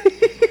 Yeah.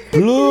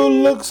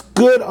 Blue looks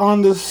good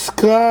on the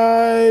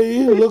sky,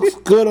 looks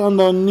good on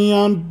the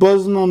neon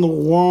buzzing on the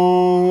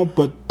wall,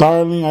 but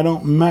darling, I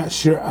don't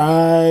match your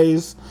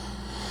eyes.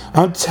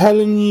 I'm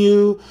telling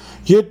you,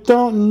 you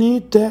don't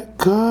need that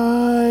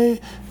guy.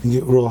 You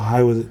get real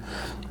high with it.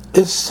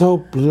 It's so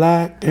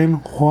black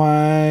and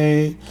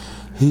white.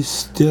 He's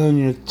stealing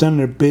your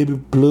thunder, baby.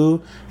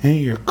 Blue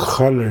ain't your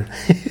color.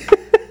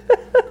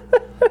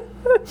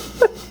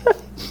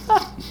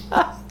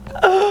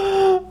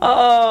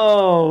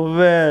 Oh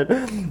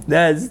man,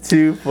 that's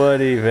too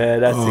funny, man.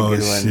 That's a good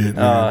one. Shit,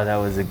 oh, that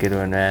was a good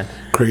one, man.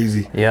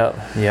 Crazy. Yep.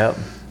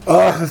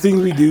 The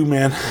things we do,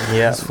 man.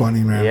 Yeah, it's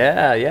funny, man.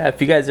 Yeah.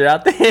 If you guys are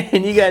out there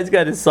and you guys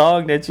got a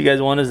song that you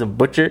guys want us to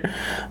butcher,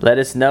 let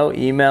us know.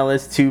 Email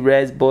us to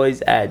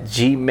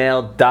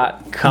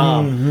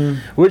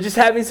resboys@gmail.com. We're just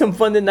having some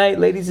fun tonight,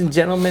 ladies and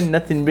gentlemen.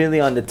 Nothing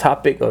really on the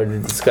topic or the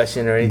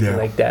discussion or anything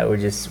like that. We're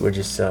just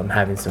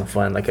having some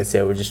fun. Like I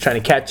said, we're just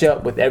trying to catch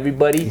up with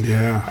everybody.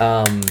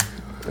 Yeah.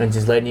 And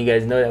just letting you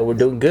guys know that we're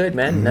doing good,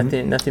 man.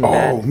 Nothing bad.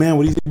 Oh man,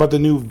 what do you think about the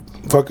new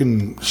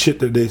fucking shit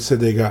that they said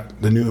they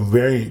got? The new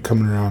variant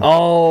coming around.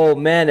 Oh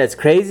man, that's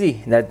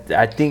crazy. That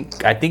I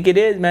think it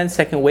is, man.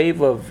 Second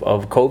wave of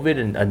COVID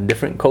and a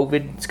different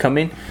COVID is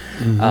coming.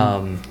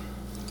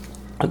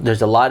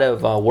 There's a lot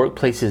of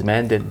workplaces,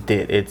 man, that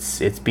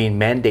it's being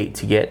mandated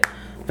to get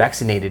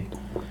vaccinated.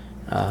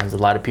 There's a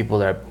lot of people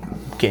that are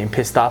getting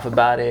pissed off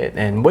about it.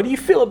 And what do you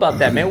feel about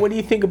that, man? What do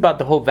you think about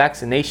the whole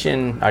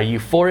vaccination? Are you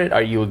for it?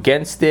 Are you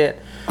against it?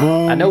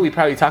 I know we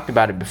probably talked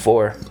about it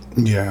before.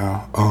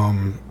 Yeah,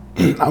 I'm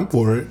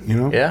for it. You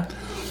know. Yeah.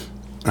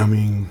 I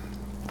mean,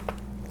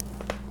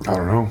 I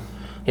don't know.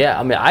 Yeah,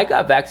 I mean, I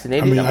got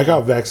vaccinated. I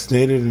got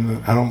vaccinated,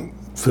 and I don't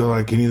feel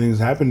like anything's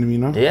happened to me. You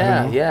know.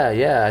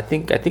 Yeah. I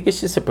think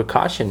it's just a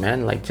precaution,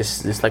 man. Like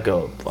just like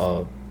a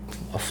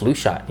flu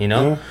shot, you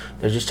know.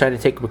 They're just trying to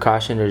take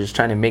precaution. They're just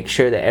trying to make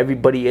sure that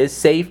everybody is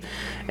safe.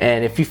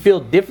 And if you feel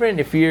different,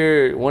 if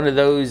you're one of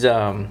those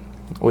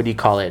what do you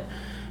call it,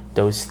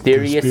 those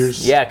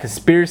theorists,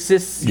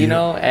 conspiracists, you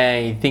know,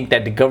 and you think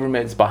that the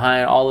government's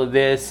behind all of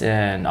this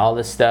and all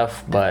this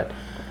stuff, but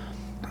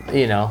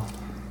you know,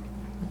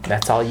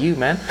 that's all you,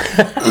 man.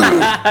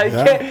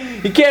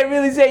 You can't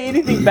really say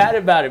anything bad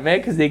about it, man,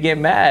 because they get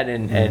mad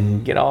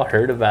and get all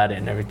hurt about it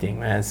and everything,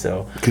 man.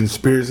 So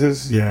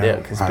conspiracists,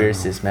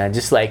 conspiracists, man.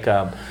 Just like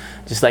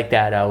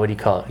that. What do you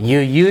call it? You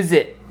use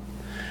it.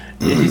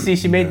 Did you see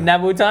she made the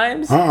Navajo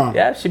Times?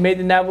 Yeah, she made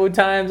the Navajo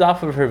Times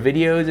off of her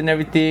videos and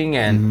everything,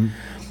 and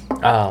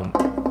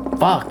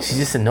fuck, she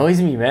just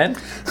annoys me, man.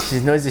 She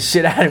annoys the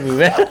shit out of me,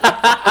 man.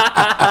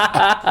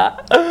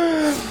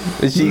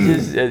 She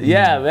just,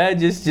 man,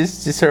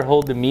 just her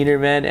whole demeanor,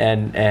 man,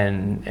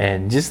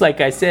 and just like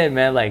I said,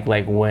 man, like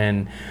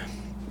when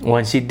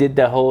she did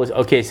the whole,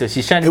 okay, so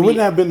she's trying to. It wouldn't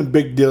have been a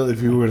big deal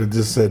if you would have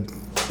just said,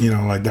 you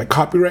know, like that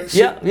copyright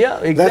shit. Yeah,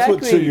 exactly. That's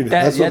what triggered it.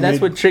 That's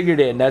what triggered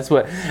it,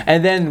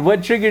 and then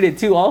what triggered it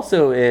too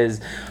also is,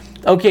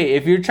 okay,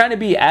 if you're trying to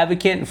be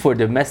advocate for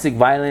domestic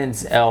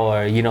violence,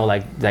 or you know,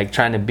 like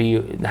trying to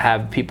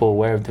have people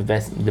aware of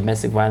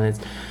domestic violence,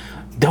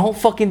 don't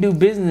fucking do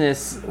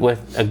business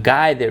with a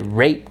guy that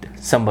raped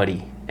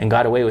somebody and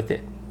got away with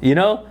it. You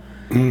know,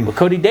 with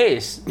Cody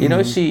Dace. You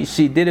know, she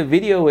did a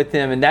video with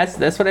him, and that's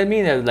what I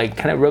mean. That like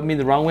kind of rubbed me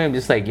the wrong way. I'm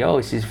just like,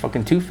 yo, she's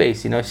fucking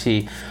two-faced. You know,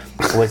 she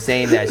was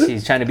saying that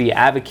she's trying to be an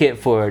advocate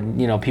for,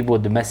 you know, people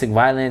with domestic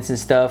violence and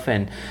stuff,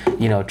 and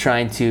you know,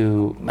 trying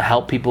to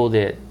help people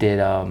that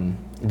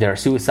are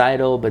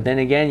suicidal. But then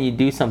again, you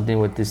do something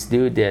with this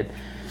dude that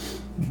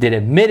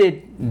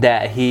admitted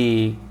that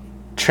he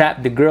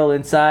trapped the girl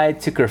inside,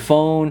 took her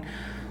phone,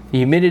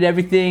 he admitted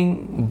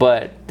everything,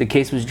 but the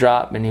case was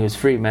dropped and he was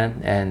free,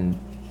 man. And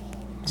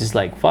just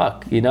like,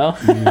 fuck, you know.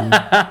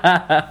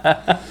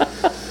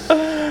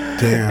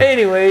 Damn.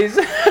 Anyways.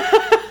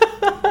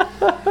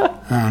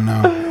 I don't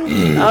know.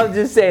 I'm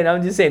just saying.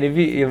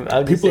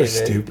 People are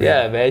stupid.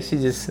 Yeah, man. She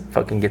just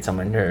fucking gets on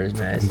my nerves,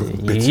 man.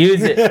 You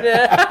use it.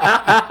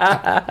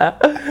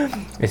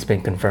 It's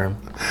been confirmed.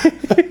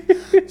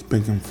 It's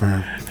been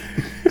confirmed.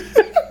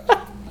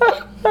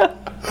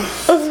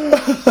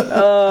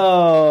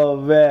 Oh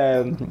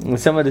man,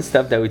 some of the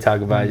stuff that we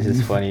talk about is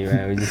just funny,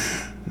 man.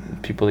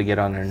 People that get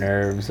on our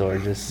nerves, or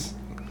just.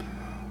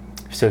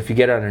 So if you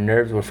get on our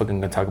nerves, we're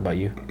fucking gonna talk about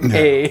you. Yeah.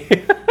 Hey.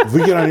 If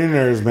we get on your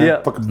nerves,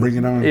 man, fucking bring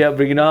it on. Yeah,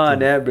 bring it on.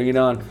 Yeah, bring it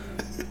on.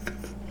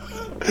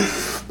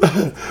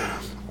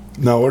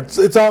 No,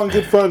 it's all in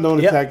good fun.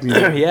 Don't attack me.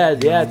 Yeah,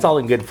 it's all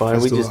in good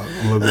fun. We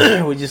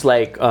just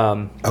like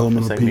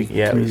Elemental P.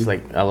 We just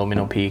like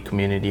Elemental P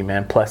community,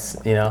 man. Plus,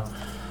 you know,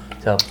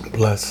 so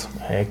plus.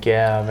 Heck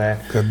yeah, man.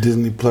 Got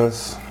Disney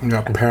Plus. We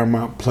got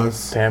Paramount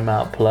Plus.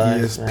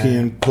 ESPN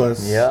man.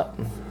 Plus. Yep.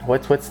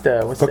 What's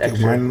the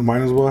extra?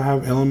 Might as well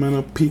have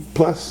Elemental P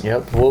Plus.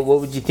 Yep. What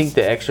would you think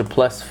the extra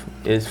plus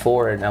is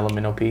for an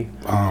Elemental P?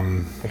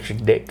 Extra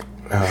dick.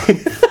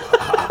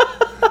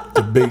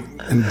 The big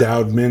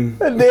endowed men.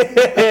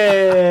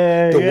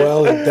 The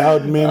well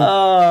endowed men.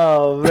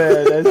 Oh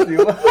man, that's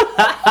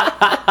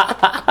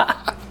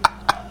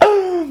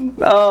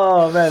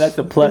oh man, that's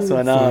a plus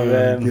one. Oh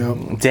man, yep.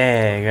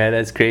 Dang, man,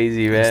 that's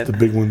crazy, man. That's the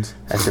big ones.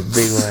 That's a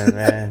big one,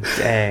 man.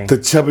 Dang. The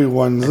chubby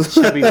ones.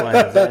 The chubby ones,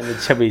 man. The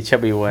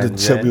chubby ones. The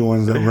chubby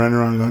ones that run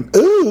around going,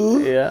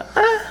 ooh. Yeah.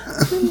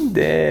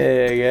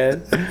 Dang,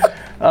 man.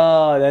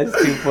 Oh, that's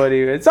too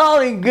funny, man. It's all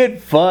in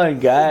good fun,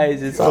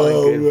 guys. It's all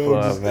in good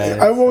fun, man.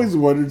 I've always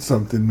wondered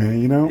something,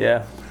 man, you know?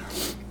 Yeah.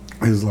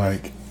 It's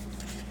like,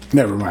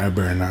 never mind, I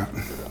better not.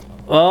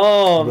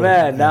 Oh,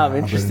 man. Now I'm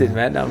interested,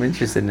 man. Now I'm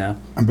interested now.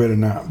 I better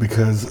not,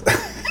 because...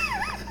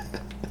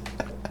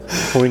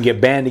 We're going to get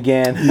banned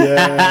again. Yeah,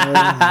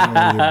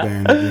 we're going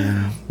to get banned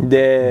again.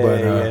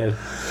 Dang,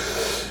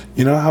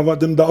 you know, how about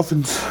them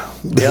Dolphins?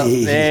 Yep.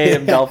 Hey,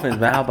 them Dolphins,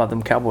 man. How about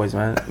them Cowboys,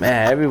 man?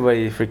 Man,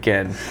 everybody's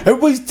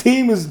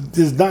team is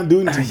not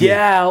doing too good.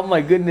 Yeah, oh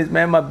my goodness,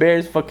 man. My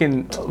Bears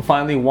fucking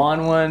finally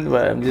won one,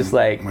 but I'm just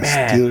like, my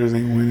man. Steelers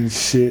ain't winning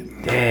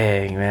shit.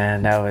 Dang,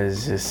 man. That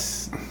was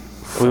just...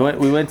 We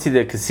went to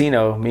the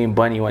casino. Me and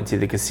Bunny went to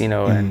the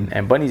casino,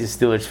 and Bunny's a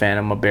Steelers fan.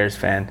 I'm a Bears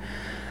fan.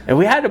 And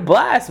we had a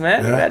blast,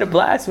 man. Yeah. We had a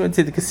blast. We went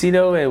to the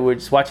casino and we're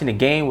just watching the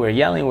game. We're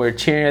yelling. We're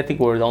cheering. I think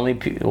we're the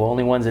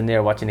only ones in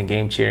there watching the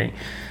game cheering.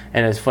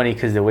 And it was funny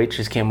because the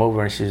waitress came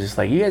over and she was just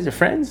like, "You guys are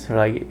friends?"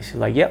 She's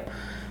like, "Yep."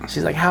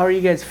 She's like, "How are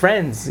you guys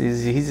friends?"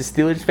 He's a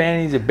Steelers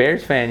fan. He's a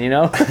Bears fan, you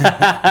know.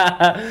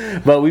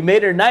 But we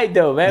made her night,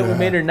 though, man. We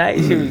made her night.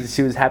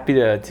 She was happy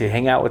to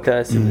hang out with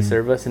us and to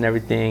serve us and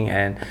everything.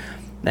 And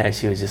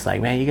she was just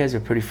like, "Man, you guys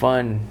are pretty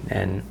fun."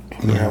 And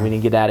you know, we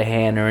didn't get out of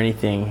hand or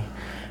anything.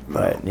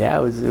 But yeah,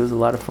 it was a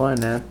lot of fun,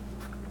 man.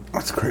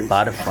 That's crazy. A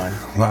lot of fun.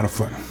 A lot of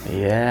fun.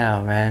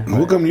 Yeah, man.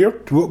 We'll come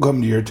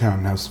to your town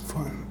and have some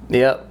fun.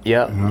 Yep.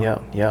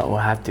 We'll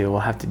have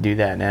to do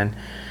that, man.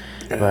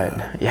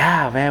 But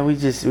yeah, man,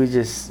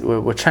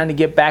 we're trying to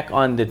get back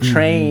on the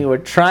train. We're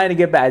trying to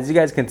get back, as you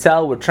guys can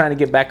tell, we're trying to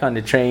get back on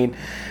the train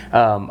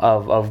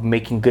of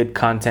making good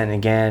content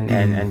again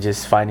and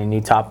just finding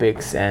new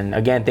topics. And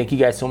again, thank you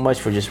guys so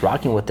much for just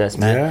rocking with us,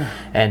 man. Yeah.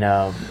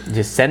 And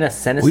just send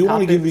us We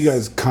want to topics. give you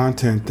guys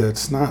content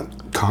that's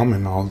not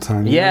common all the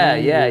time. Yeah.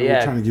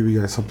 We're trying to give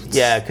you guys something.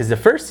 Yeah, because the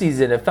first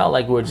season, it felt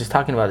like we were just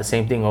talking about the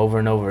same thing over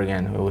and over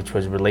again, which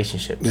was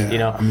relationships. Yeah, You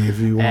know, I mean, if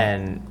you want.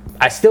 And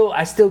I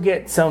still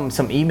get some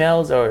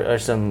emails or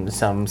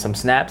some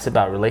snaps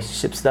about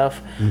relationship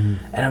stuff, and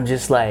I'm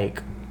just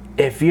like,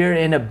 if you're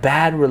in a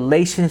bad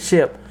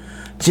relationship,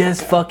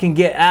 just fucking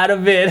get out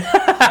of it.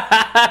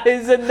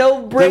 It's a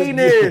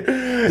no-brainer.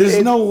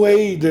 There's no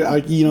way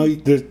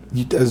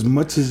that as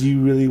much as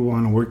you really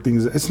want to work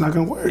things, it's not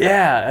gonna work.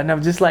 Yeah, and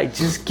I'm just like,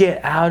 just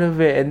get out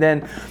of it. And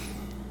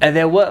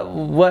then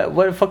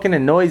what fucking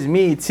annoys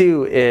me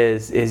too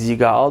is you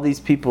got all these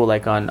people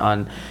like on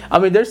I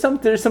mean, there's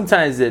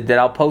sometimes that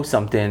I'll post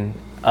something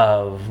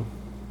of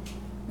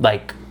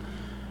like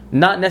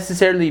not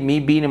necessarily me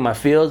being in my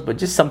feels, but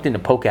just something to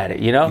poke at it,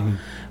 you know.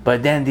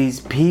 But then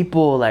these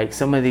people, like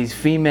some of these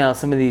females,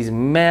 some of these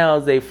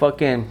males, they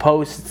fucking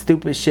post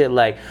stupid shit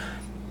like,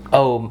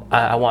 "Oh,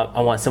 I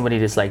want somebody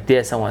that's like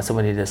this. I want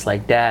somebody that's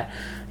like that."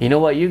 You know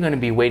what? You're gonna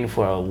be waiting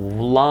for a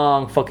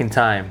long fucking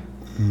time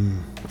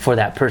for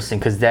that person,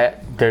 because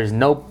there's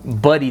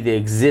nobody that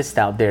exists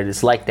out there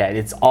that's like that.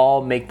 It's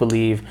all make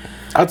believe.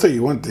 I'll tell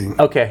you one thing.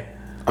 Okay.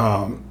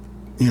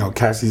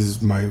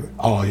 Cassie's my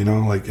all. Like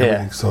everything.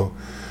 Yeah. So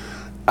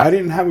I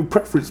didn't have a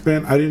preference,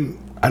 man. I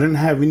didn't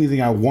have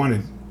anything I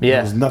wanted. Yeah.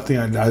 There was nothing.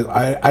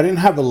 I didn't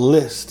have a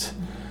list.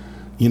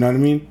 You know what I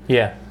mean?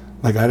 Yeah.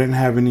 Like, I didn't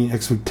have any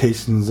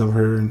expectations of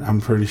her, and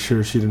I'm pretty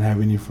sure she didn't have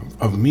any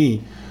of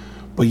me.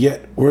 But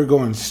yet, we're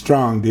going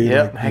strong, dude.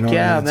 Yep. Like, Heck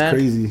yeah, it's man.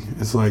 crazy.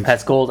 It's like,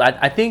 That's gold.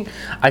 I think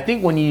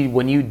when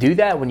you do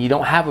that, when you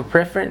don't have a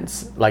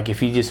preference, like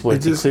if you just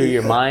would to clear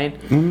your mind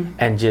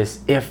and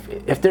just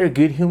if they're a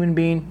good human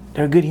being,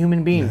 they're a good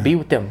human being. Yeah. Be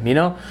with them, you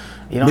know.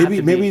 You don't have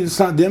to maybe it's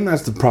not them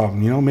that's the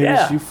problem, you know. Maybe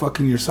it's you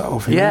fucking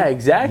yourself. Yeah,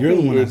 exactly. You're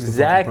the one that's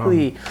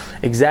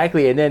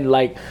exactly. And then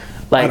like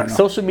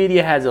social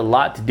media has a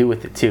lot to do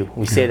with it too.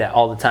 We say that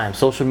all the time.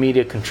 Social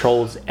media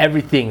controls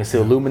everything. It's the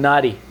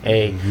Illuminati,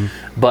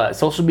 but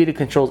social media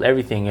controls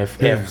everything.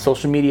 If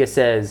social media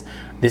says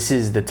this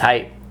is the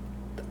type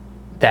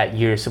that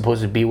you're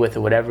supposed to be with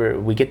or whatever,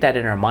 we get that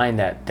in our mind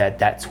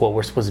that's what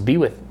we're supposed to be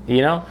with, you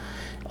know,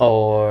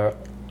 or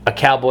a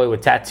cowboy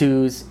with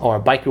tattoos, or a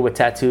biker with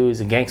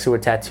tattoos, a gangster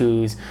with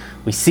tattoos.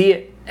 We see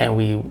it and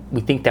we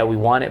think that we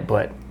want it,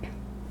 but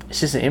it's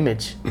just an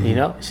image, you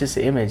know. It's just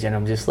an image, and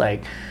I'm just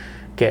like,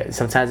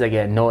 sometimes I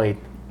get annoyed.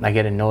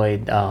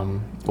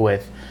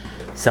 With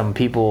some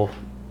people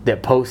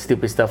that post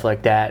stupid stuff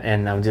like that,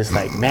 and I'm just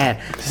like,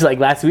 man. Just like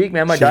last week,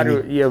 man, my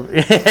daughter.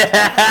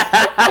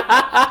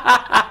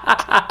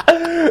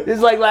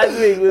 Just like last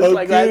week.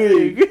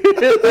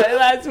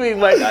 Last week,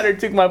 my daughter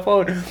took my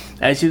phone,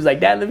 and she was like,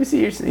 "Dad, let me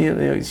see your." She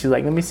was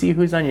like, "Let me see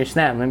who's on your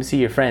Snap. Let me see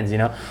your friends." You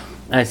know,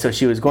 and so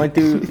she was going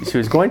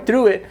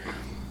through it,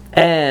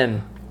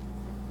 and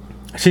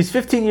she's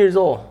 15 years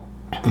old,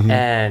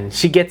 and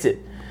she gets it.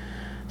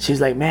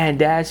 She's like, "Man,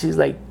 Dad," she's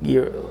like,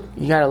 you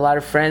got a lot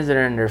of friends that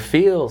are in their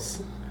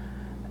fields."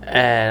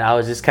 And I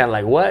was just kind of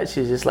like, what?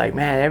 She's just like,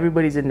 "Man,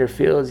 everybody's in their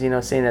fields, you know,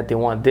 saying that they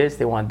want this,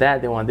 they want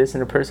that, they want this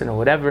in a person or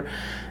whatever."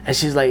 And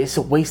she's like, "It's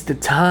a waste of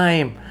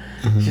time."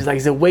 She's like,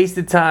 "It's a waste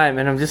of time."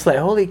 And I'm just like,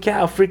 holy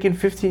cow, freaking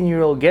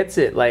 15-year-old gets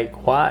it.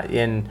 Like, what?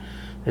 And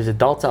there's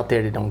adults out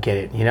there that don't get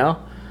it, you know?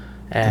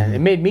 And it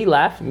made me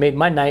laugh. It made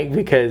my night,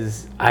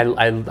 because I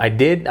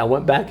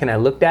went back and I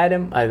looked at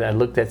him. I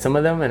looked at some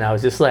of them, and I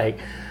was just like,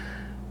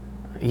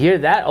 you're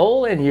that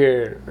old and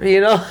you're,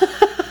 you know?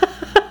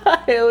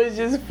 It was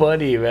just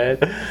funny, man.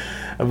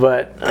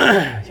 But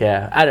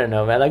yeah, I don't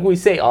know, man. Like we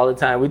say all the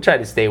time, we try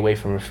to stay away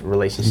from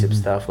relationship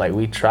stuff. Like,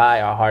 we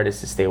try our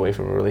hardest to stay away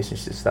from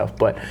relationship stuff,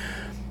 but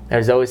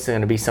there's always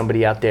going to be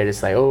somebody out there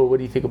that's like, "Oh, what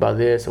do you think about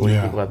this?" or "What do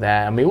you think about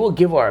that?" I mean, we'll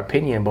give our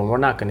opinion, but we're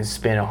not going to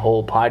spend a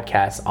whole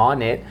podcast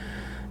on it,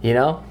 you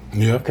know?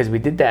 Yeah. Because we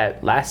did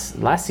that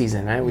last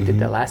season, right? We did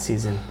that last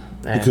season.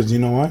 Because you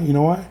know what?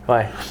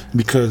 Why?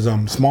 Because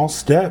small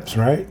steps,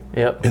 right?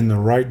 Yep. In the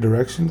right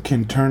direction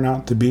can turn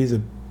out to be the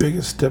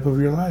biggest step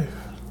of your life.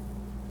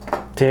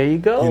 There you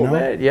go, You know?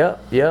 man.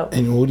 Yep.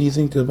 And what do you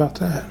think about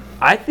that?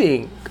 I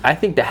think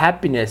the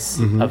happiness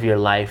of your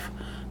life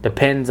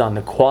depends on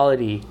the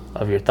quality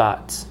of your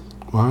thoughts.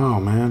 Wow,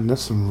 man,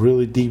 that's some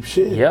really deep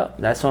shit. Yep,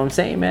 that's what I'm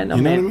saying, man. You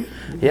know what I mean?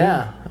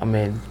 Yeah, I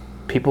mean,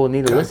 people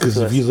need to listen Because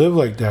to if us. you live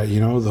like that,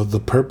 the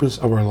purpose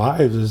of our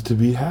lives is to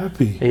be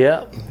happy.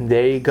 Yep,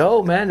 there you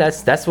go, man.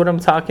 That's what I'm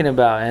talking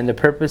about. And the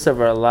purpose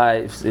of our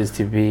lives is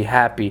to be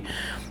happy.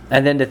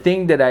 And then the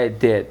thing that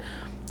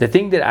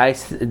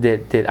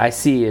I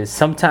see is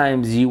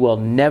sometimes you will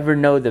never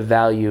know the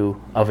value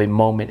of a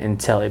moment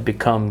until it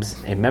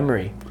becomes a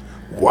memory.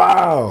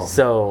 Wow.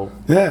 So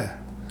Yeah.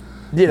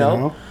 you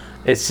know.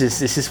 It's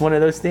just one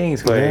of those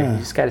things where you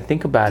just got to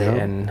think about it.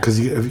 And because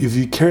if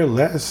you care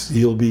less,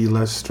 you'll be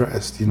less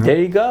stressed. there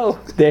you go,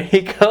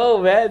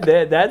 man.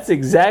 That's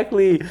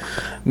exactly,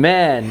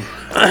 man.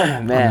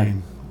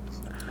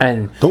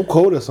 And don't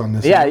quote us on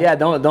this. yeah.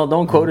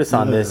 Don't quote us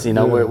on this.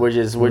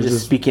 We're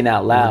just speaking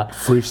out loud.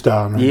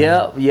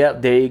 Freestyle.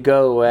 Yep. There you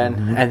go,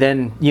 and and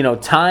then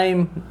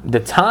the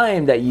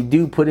time that you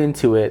do put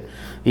into it,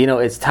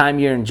 it's time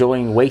you're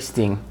enjoying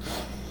wasting,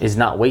 is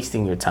not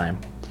wasting your time.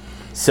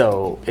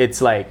 So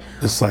it's like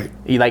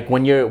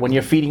when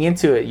you're feeding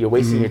into it, you're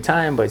wasting your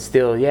time, but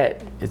still,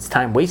 it's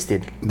time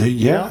wasted.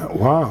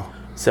 Wow.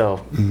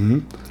 So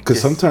because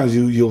sometimes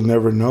you'll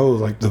never know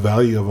like the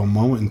value of a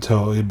moment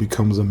until it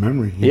becomes a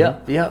memory.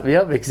 Yep.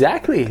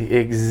 Exactly. Man,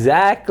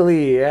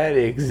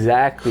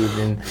 exactly.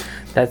 And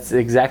that's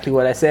exactly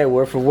what I said,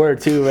 word for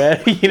word too,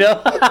 man.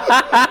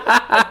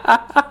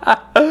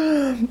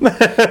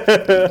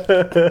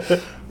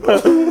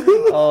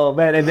 Oh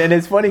man, and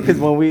it's funny because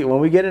when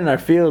we get in our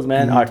fields,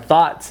 man, our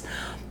thoughts,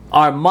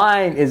 our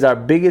mind is our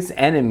biggest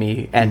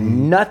enemy,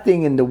 and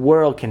nothing in the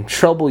world can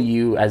trouble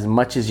you as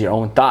much as your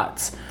own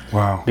thoughts.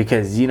 Wow.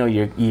 Because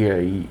your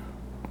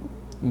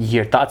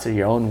thoughts are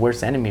your own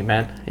worst enemy,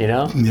 man.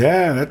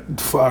 Yeah, man.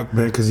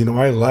 Because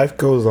why life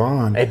goes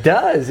on. It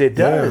does.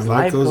 Yeah,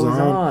 Life goes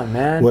on,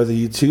 man. Whether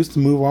you choose to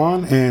move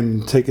on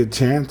and take a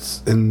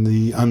chance in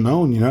the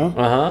unknown,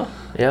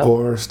 Yep.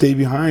 or stay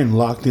behind,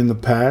 locked in the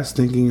past,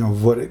 thinking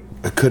of what it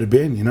could have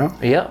been,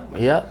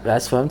 Yep.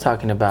 That's what I'm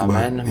talking about,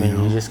 man. I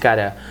mean,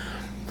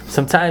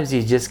 sometimes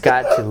you just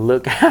got to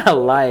look at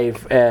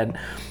life and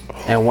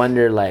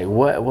wonder, like,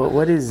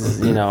 what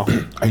is, Are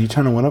you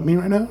trying to one up me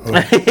right now?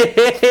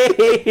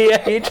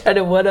 Yeah, you trying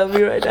to one up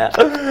me right now.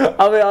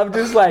 I mean, I'm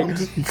just like,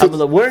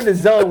 we're in the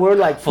zone. We're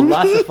like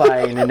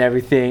philosophizing and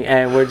everything,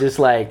 and we're just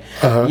like,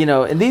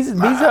 and these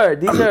are.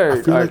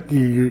 I feel like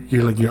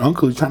you're like your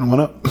uncle. You're trying to one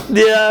up.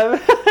 Yeah,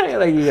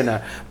 like you're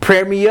gonna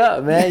prayer me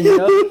up, man.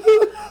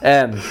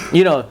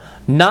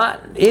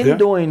 Not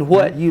doing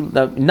what you,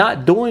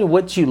 not doing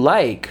what you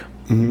like,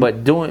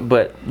 but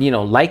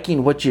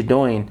liking what you're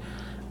doing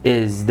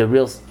is the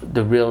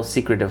real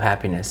secret of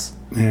happiness.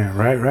 Yeah,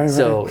 right.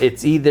 So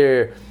it's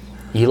either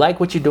you like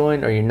what you're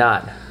doing or you're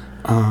not.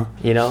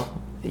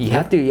 You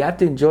have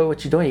to enjoy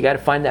what you're doing. You got to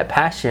find that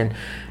passion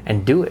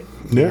and do it.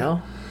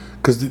 Yeah.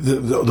 Because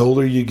the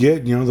older you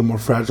get, the more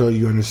fragile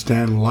you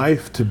understand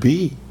life to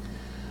be.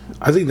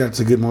 I think that's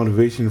a good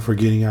motivation for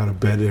getting out of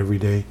bed every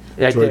day,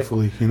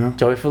 joyfully.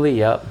 Joyfully,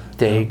 yep.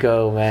 There you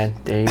go, man.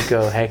 There you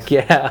go. Heck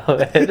yeah,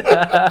 man.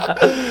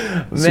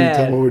 So you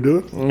tell me what we're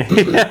doing?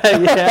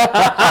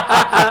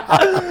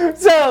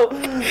 So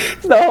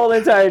the whole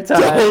entire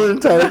time,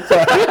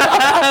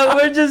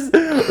 we're just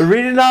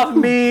reading off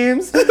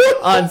memes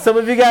on some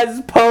of you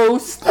guys'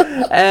 posts,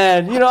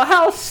 and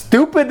how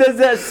stupid does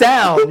that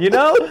sound?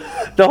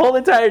 The whole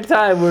entire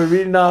time we're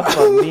reading off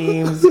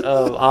memes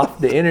off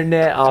the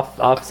internet,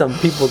 off some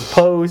people's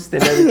posts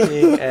and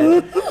everything,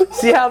 and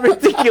see how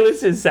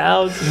ridiculous it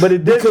sounds, but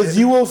it doesn't. Because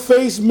you will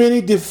face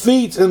many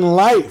defeats in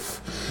life,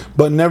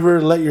 but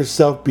never let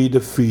yourself be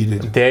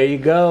defeated. There you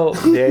go.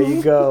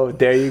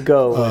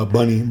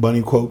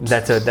 Bunny quote.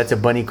 That's a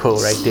bunny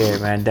quote right there,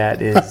 man.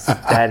 That is,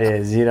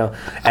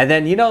 And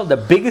then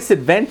the biggest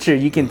adventure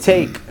you can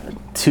take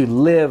to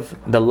live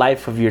the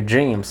life of your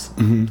dreams.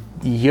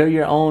 You're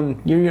your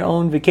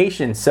own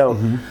vacation. So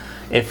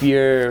if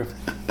you're,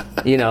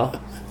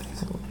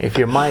 if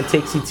your mind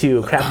takes you to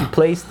a crappy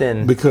place,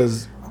 then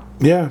because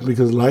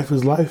life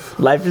is life.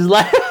 Life is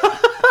life.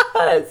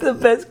 That's the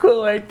best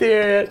quote right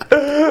there.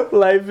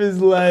 Life is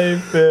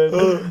life, man.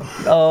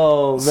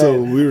 Oh man.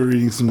 So we were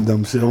reading some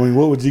dumb shit. I mean,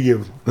 what would you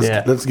give?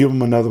 Let's give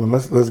them another one.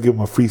 Let's give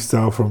them a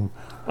freestyle from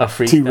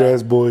Two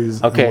Raz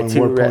Boys. Okay, and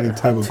One War Pony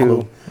type of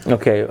quote.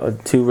 Okay,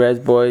 Two Raz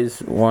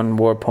Boys, One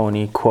War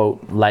Pony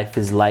quote. Life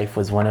is life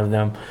was one of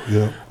them.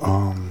 Yeah.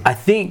 I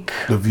think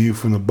the view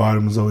from the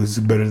bottom is always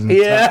better than the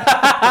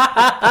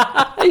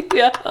top.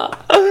 Yeah,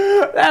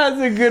 that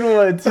was a good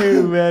one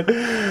too, man.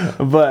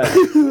 But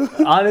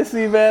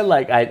honestly, man,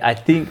 like I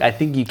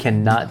think you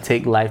cannot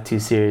take life too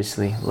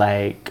seriously.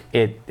 Like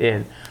it's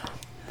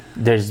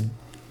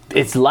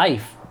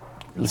life.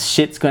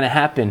 Shit's gonna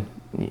happen.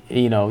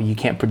 You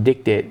can't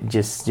predict it.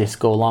 Just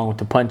go along with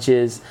the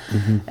punches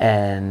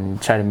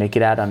and try to make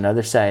it out on the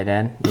other side.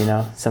 And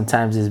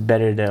sometimes it's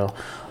better to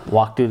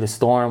walk through the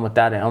storm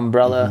without an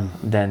umbrella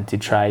than to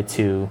try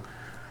to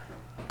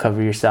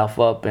cover yourself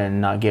up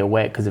and not get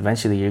wet, because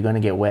eventually you're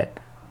gonna get wet.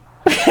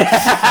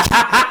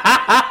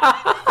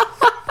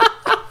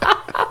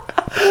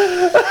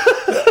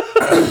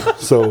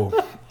 So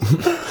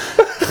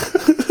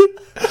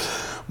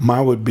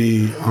mine would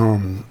be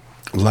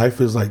life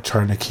is like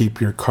trying to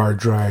keep your car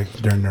dry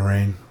during the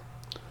rain.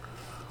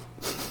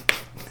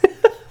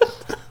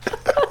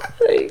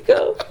 There you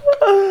go.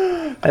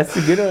 That's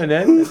a good one,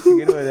 man. That's a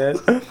good one, man.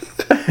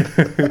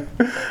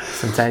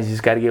 Sometimes you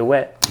just gotta get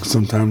wet.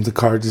 Sometimes the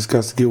car just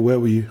got to get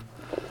wet with you,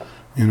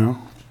 you know?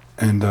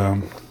 And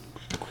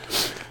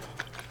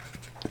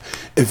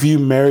if you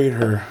married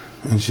her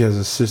and she has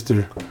a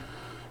sister,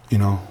 you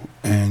know,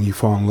 and you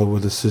fall in love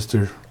with a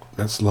sister,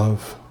 that's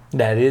love.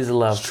 That is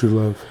love. It's true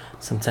love.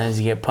 Sometimes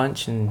you get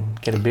punched and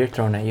get a beer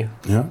thrown at you.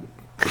 Yeah.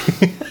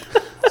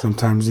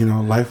 Sometimes, you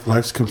know,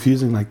 life's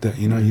confusing like that.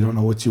 You know, you don't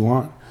know what you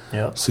want.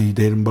 Yep. So you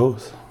date them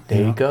both.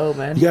 There know? you go,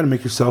 man. You got to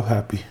make yourself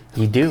happy.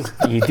 You do.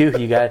 You do.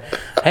 You got,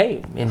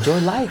 hey, enjoy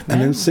life, man.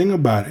 And then sing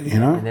about it, you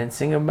know? And then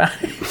sing about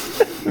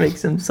it. Make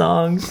some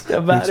songs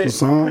about Make it.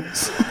 some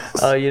songs.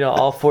 You know,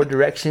 all 4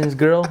 Directions,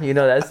 girl. You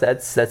know, that's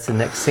the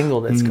next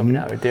single that's coming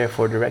out right there,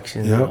 4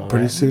 Directions. Yep, girl,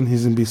 pretty right? soon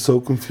he's going to be so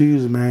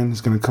confused, man.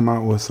 He's going to come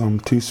out with some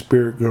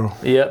Two-Spirit Girl.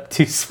 Yep,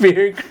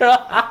 Two-Spirit Girl.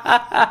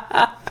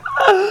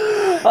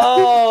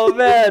 Oh,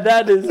 man,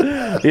 that is,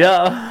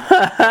 yeah.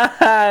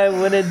 I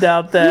wouldn't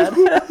doubt that.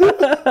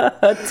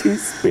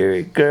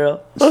 Two-Spirit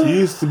Girl. She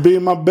used to be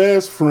my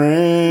best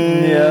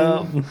friend.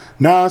 Yep.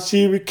 Now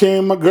she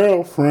became my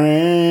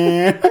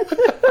girlfriend.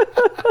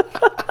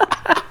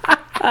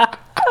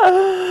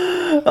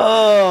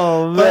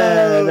 Oh,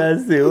 man,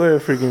 that's it. We're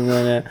freaking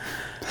running.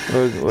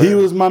 He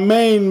was my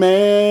main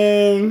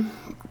man,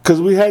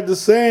 'cause we had the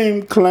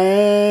same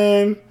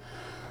clan.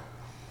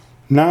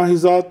 Now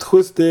he's all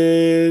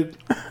twisted,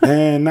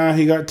 and now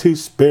he got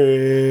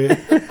Two-Spirit.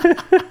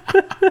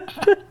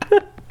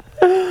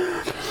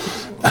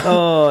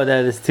 Oh,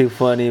 that is too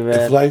funny, man.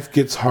 If life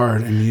gets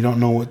hard and you don't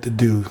know what to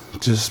do,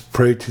 just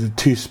pray to the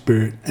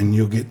Two-Spirit and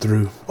you'll get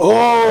through.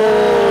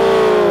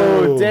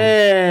 Oh,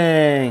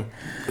 dang.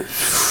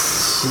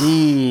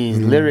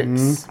 Jeez,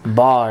 lyrics,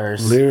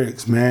 bars.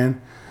 Lyrics, man.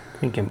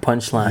 Thinking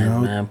punchlines, You know,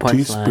 man.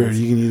 Two-Spirit. Punchlines.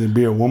 You can either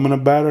be a woman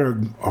about it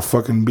or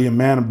fucking be a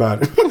man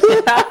about it.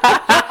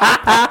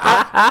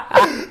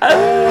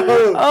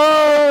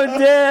 Oh,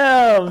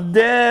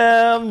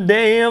 damn,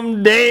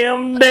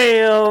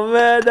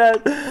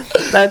 man.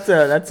 That's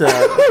a.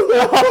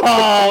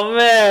 Oh,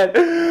 man.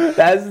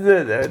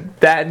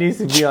 That needs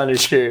to be on a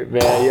shirt,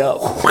 man. Yo.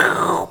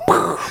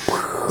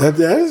 That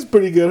is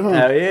pretty good, huh?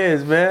 That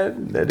is,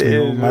 man. That You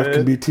know, is, life man.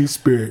 can be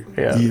Two-Spirit.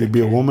 Yeah. You either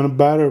be a woman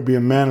about it or be a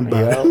man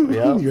about it.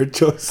 Yep. Your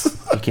choice.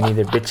 You can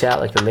either bitch out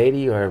like a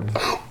lady or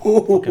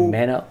fucking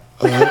man up.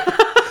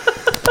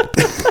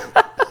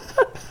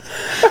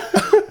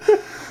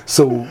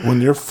 So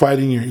when you're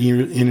fighting your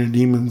inner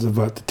demons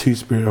about the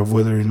Two-Spirit of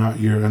whether or not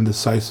you're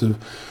undecisive,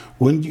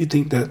 when do you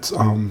think that's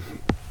like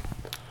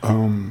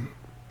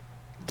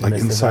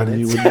Domestic inside of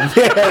you? violence.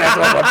 Yeah, that's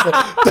what I'm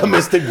saying.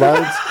 Domestic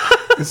violence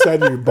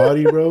inside of your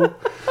body, bro.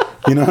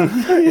 You know what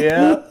I mean?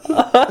 Yeah.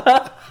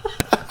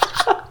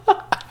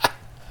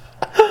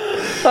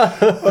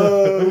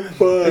 Oh,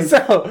 fuck.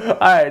 So, all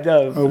right,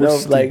 no, we're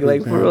like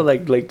stupid, for real,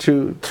 man. like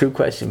true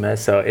question, man.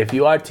 So if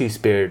you are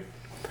Two-Spirit,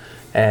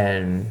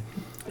 and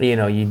you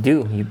know you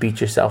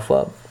beat yourself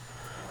up,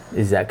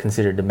 is that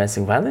considered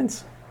domestic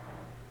violence?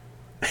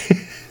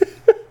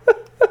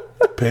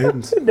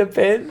 Depends.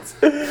 Depends.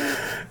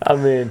 I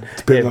mean,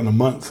 Depends on the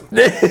month.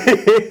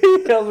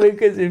 you know,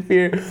 because if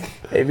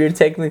you're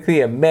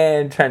technically a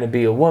man trying to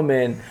be a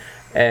woman,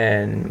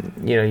 and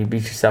you know you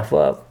beat yourself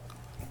up,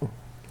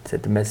 is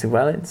that domestic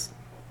violence?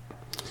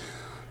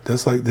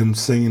 That's like them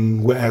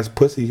singing wet ass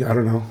pussy. I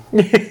don't know.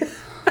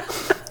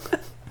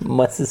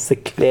 Must se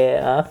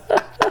clair.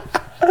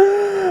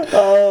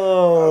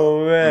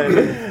 Oh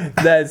man,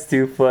 that's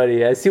too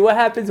funny. See what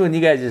happens when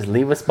you guys just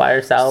leave us by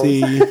ourselves.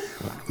 See,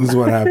 this is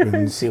what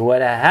happens. See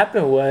what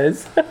happened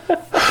was.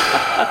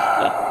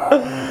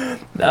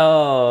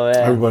 Oh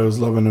man. Everybody was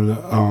loving the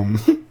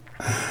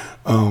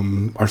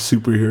our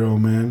superhero,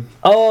 man.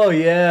 Oh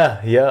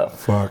yeah, yep.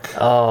 Fuck.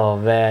 Oh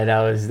man,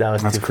 that was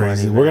That's too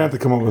crazy. funny. We're gonna have to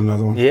come up with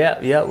another one.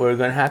 Yeah, we're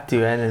gonna have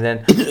to, and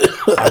then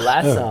our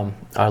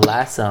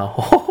last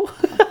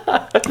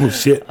Oh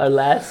shit. our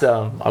last Genie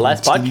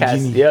podcast.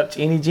 Genie. Yep,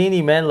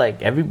 Genie, man.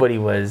 Like everybody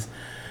was,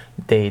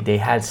 they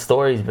had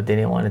stories, but they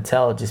didn't want to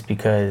tell just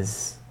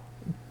because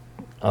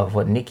of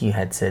what Nikki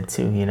had said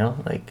too. You know,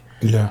 like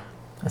Yeah.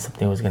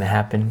 something was gonna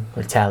happen,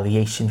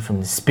 retaliation from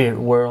the spirit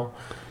world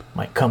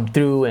might come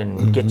through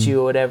and get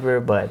you or whatever.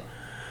 But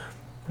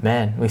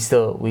man, we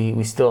still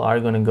are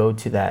gonna go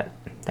to that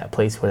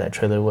place where that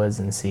trailer was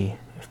and see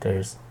if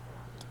there's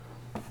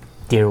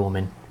dear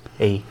woman,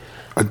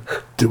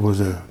 There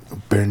was a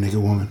bare naked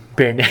woman.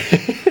 bare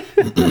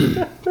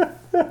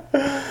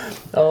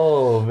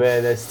Oh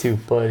man, that's too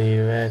funny,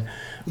 man.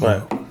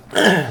 But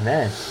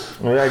man,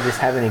 we are just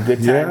having a good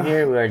time Yeah.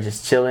 here. We are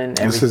just chilling.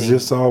 This is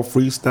just all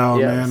freestyle,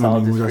 Yeah, man. it's all I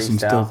mean, we got just some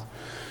freestyle. stuff.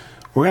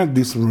 We're gonna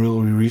do some real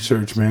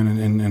research, man,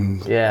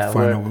 and Yeah,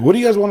 find out. What do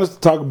you guys want us to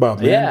talk about,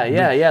 man?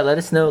 Yeah. Let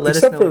us know. Let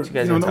Except us know for, what you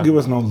guys don't want to give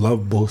talk us no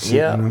love bullshit,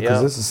 Yeah, because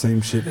yeah. it's the same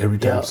shit every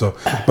time. Yeah. So,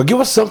 but give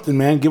us something,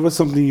 man. Give us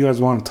something you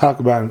guys want to talk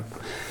about.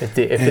 If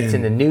it's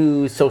in the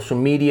news, social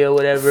media,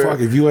 whatever.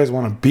 Fuck, if you guys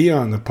want to be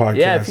on the podcast,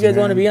 Yeah, if you guys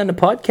man, want to be on the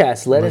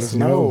podcast, let us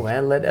know,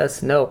 man. Let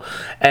us know.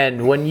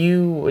 And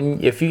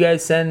if you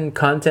guys send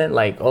content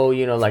like, oh,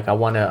 like I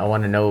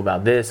wanna know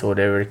about this or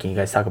whatever, can you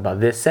guys talk about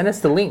this? Send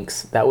us the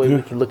links. That way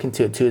we can look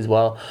into it too as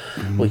well.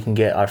 We can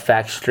get our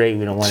facts straight.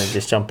 We don't want to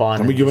just jump on.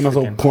 Don't be giving us a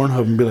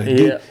Pornhub and be like, Yeah.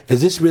 dude,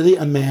 is this really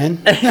a man?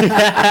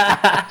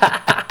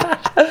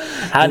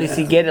 How does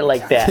he get it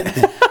like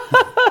that?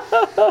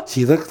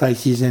 She looks like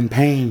she's in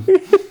pain.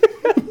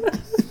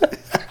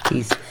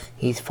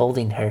 He's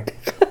folding her.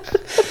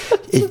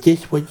 Is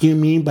this what you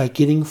mean by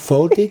getting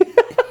folded?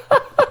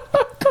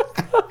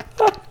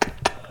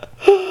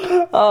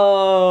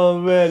 Oh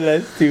man,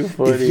 that's too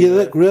funny. If you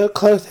look real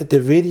close at the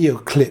video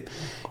clip,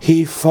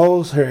 he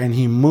folds her and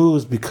he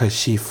moves because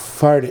she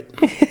farted.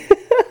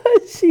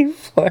 She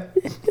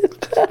farted.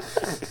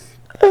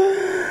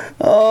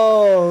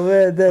 Oh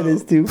man, that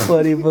is too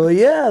funny. But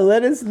yeah,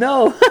 let us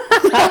know.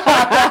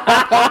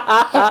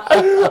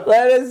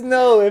 Let us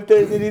know if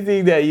there's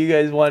anything that you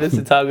guys want us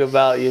to talk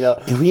about.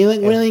 If you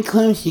look really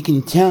close, you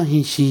can tell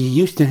she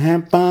used to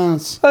have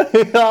balls.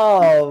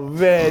 Oh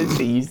man,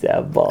 she used to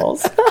have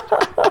balls.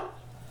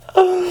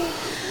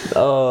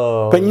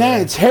 Oh. But now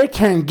it's her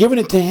turn, giving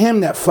it to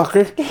him, that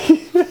fucker.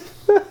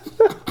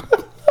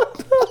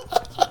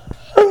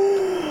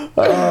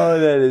 Oh,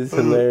 that is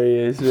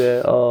hilarious,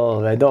 man. Oh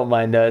man, don't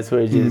mind us.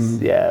 We're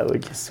just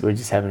we're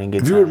just having a good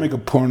time. If you were to make a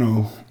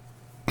porno,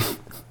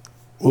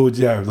 what would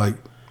you have? Like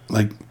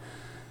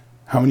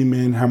how many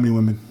men, how many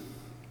women?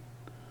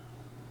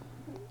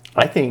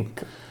 I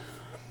think.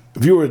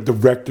 If you were a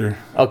director,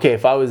 Okay,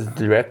 if I was the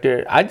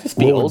director, I'd just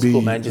be What would old school,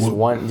 be- man. Just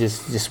what-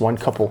 one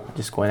couple,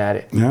 just going at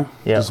it. yeah,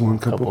 Yeah, just one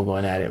couple.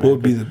 going at it. What Man.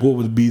 would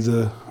be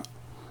the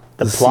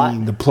plot?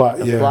 scene, the plot?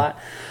 The yeah, plot.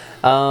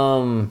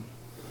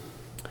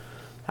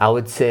 I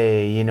would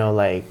say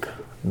like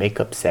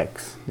makeup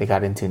sex. They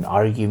got into an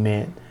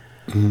argument,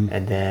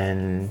 and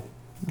then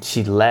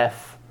she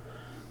left.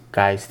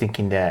 Guy's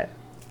thinking that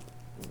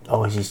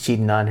she's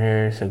cheating on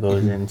her, so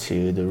goes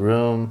into the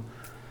room,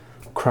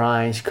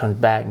 crying. She comes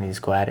back and they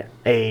just go at it.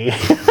 Hey. I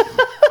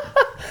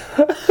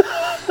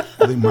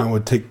think mine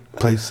would take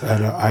place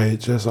at an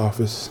IHS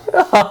office.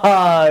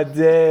 Oh,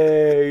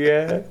 dang,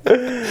 yeah.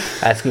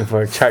 Asking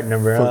for a chart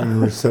number, huh? Fucking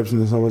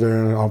receptionist over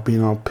there, all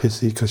being all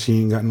pissy because she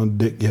ain't got no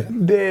dick yet.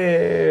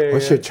 Dang.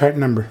 What's your chart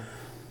number?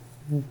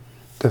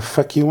 The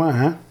fuck you want,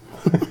 huh?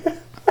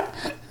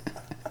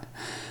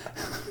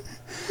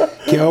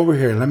 Get over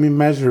here. Let me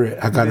measure it.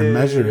 I gotta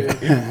measure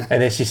it.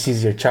 And then she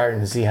sees your chart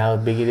and see how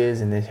big it is,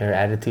 and then her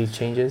attitude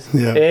changes.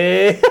 Yeah.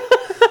 Hey.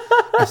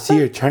 I see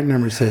your chart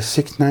number says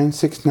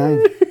 6969.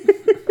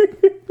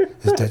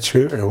 Is that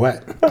true or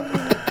what?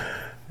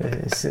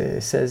 It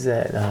says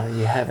that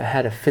you haven't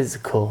had a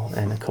physical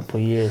in a couple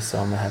of years, so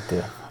I'm gonna have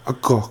to.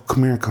 Uncle,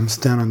 come here. Come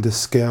stand on this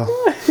scale.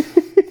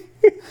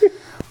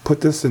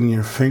 Put this in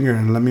your finger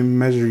and let me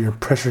measure your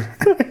pressure.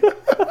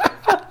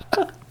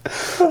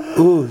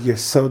 Ooh, you're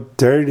so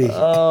dirty.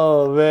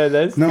 Oh man,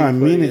 that's No, too I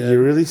mean funny, it. man.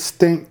 You really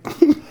stink.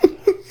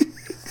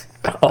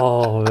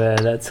 Oh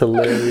man, that's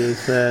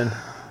hilarious, man.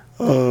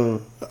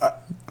 It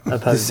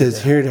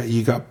says here that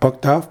you got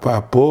bucked off by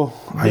a bull.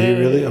 Are you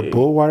really a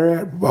bull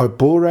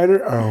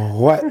rider or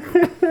what?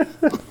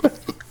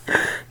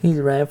 He's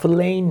ran for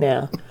lane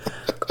now.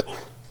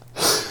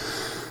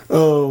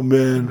 Oh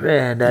man,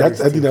 Man, I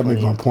think that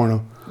makes funny. my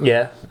porno.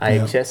 Yeah,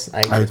 IHS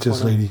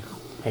IHS lady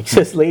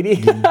IHS lady.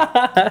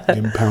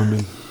 getting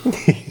pounded.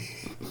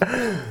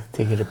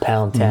 Take her to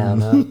Pound Town,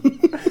 huh?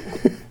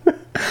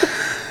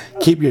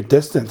 Keep your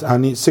distance. I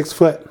need 6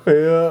 foot.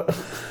 Yeah.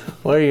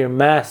 Wear your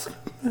mask.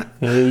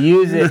 You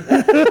use it.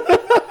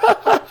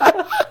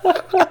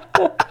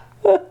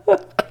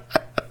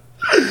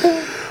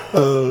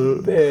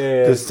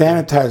 The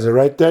sanitizer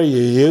right there.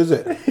 You use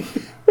it.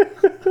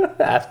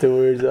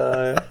 Afterwards,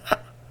 oh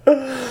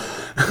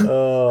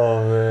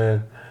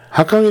man,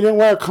 How come you didn't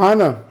wear a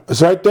condom?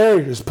 It's right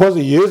there. You're supposed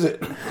to use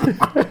it.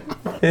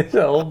 there's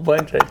a whole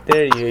bunch right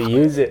there. You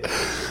use it.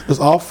 It's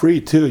all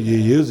free too. You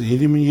use it. You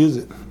didn't even use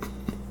it.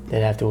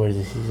 Then afterwards,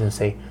 he's gonna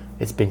say,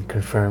 "It's been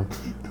confirmed.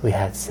 We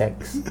had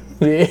sex."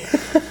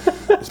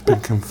 It's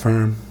been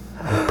confirmed.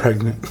 I'm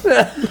pregnant.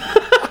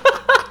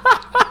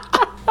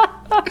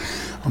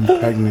 I'm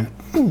pregnant.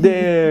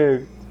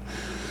 Damn.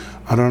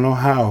 I don't know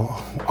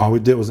how. All we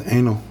did was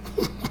anal.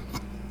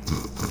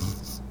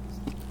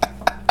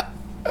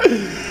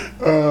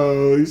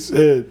 Oh, he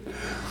said.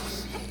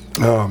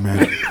 Oh, man.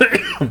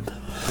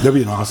 That'd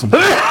be an awesome.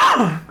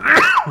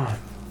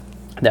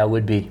 That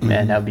would be,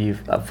 man. That would be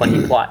a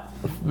funny plot.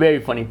 A very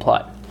funny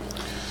plot.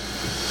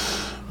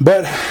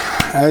 But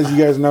as you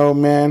guys know,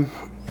 man,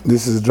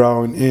 this is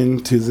drawing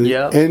into the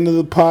end of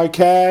the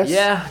podcast.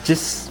 Yeah,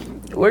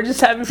 we're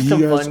just having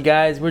some guys- fun,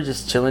 guys. We're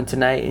just chilling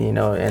tonight,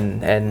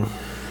 and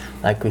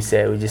like we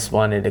said, we just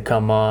wanted to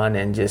come on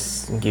and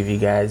just give you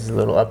guys a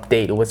little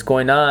update of what's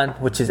going on,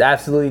 which is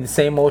absolutely the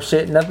same old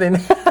shit. Nothing.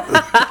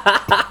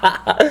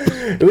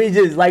 We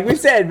just, like we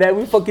said, man,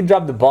 we fucking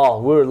dropped the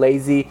ball. We were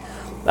lazy.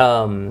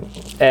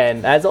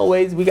 And as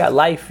always, we got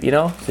life, you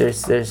know.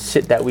 There's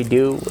shit that we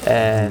do,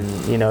 and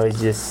you know, it's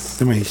just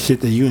some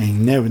shit that you ain't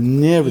never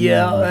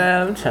yeah, done.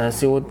 man, I'm trying to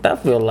see what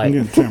that feel like.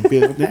 I'm trying to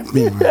feel what that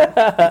feel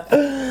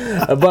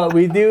like. But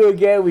we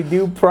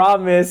do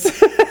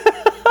promise.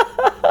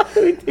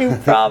 We do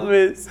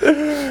promise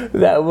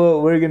that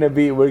we're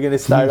gonna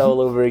start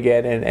all over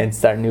again and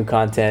start new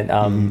content.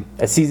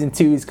 Season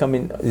 2 is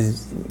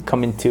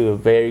coming to a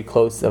very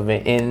close of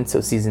an end, so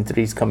season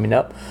 3 is coming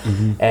up.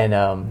 And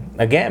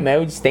again, man,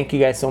 we just thank you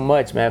guys so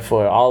much, man,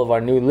 for all of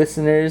our new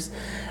listeners.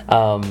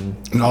 And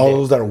all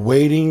those that are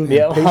waiting.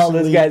 Yeah, all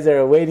those guys that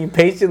are waiting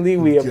patiently.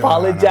 We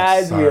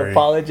apologize. We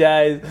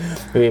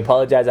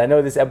apologize. I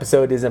know this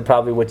episode isn't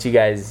probably what you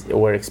guys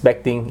were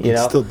expecting. You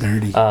know, it's still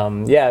dirty.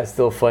 Yeah, it's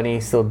still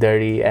funny, still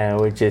dirty, and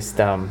we're just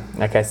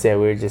like I said,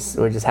 we're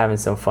just having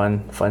some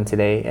fun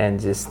today, and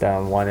just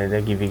wanted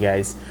to give you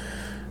guys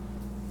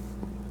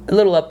a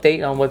little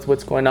update on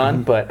what's going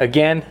on. But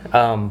again,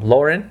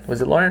 Lauren,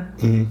 was it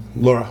Lauren?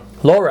 Laura.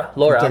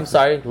 I'm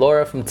sorry,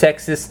 Laura from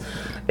Texas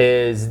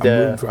is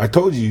the. I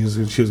told you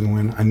she was gonna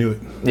win. I knew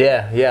it.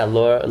 Yeah.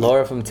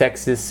 Laura from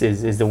Texas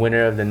is the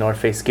winner of the North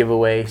Face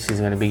giveaway. She's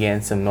gonna be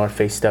getting some North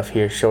Face stuff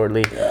here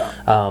shortly.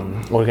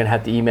 We're gonna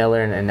have to email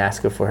her and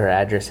ask her for her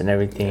address and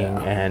everything.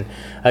 Yeah. And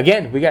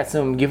again, we got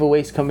some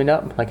giveaways coming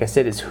up. Like I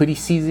said, it's hoodie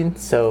season,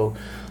 so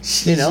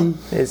you know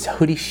it's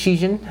hoodie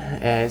season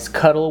and it's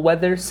cuddle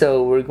weather.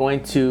 So we're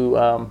going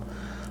to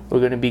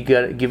be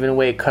giving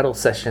away a cuddle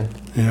session.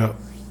 Yeah.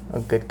 A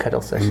good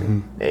cuddle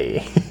session.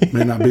 Hey.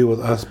 May not be with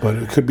us, but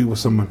it could be with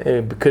someone.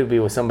 It could be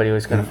with somebody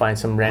who's gonna find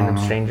some random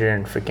stranger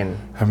and freaking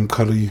have him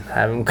cuddle you.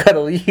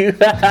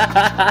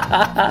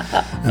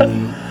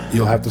 And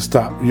you'll have to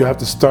stop. You have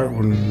to start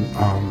when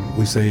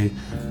we say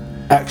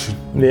action.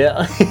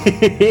 Yeah.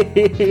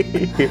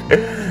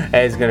 And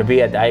it's gonna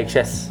be at the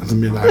IHS. It's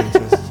gonna be at the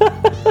IHS.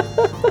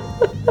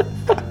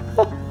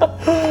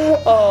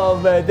 Oh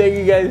man, thank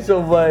you guys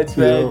so much,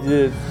 man,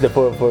 just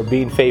for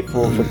being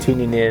faithful, for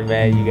tuning in,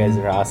 man. You guys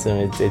are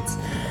awesome.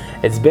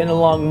 It's been a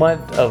long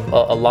month of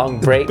a long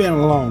break. It's been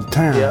a long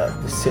time. Yeah,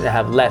 shouldn't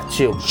have left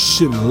you.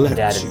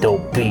 Without a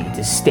dope beat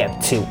to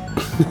step 2.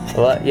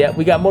 Well, yeah,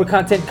 we got more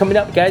content coming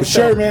up, guys. For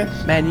sure, man.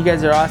 Man, you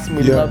guys are awesome.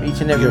 We love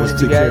each and every one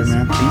of you guys.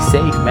 Care, man. Be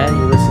safe, man.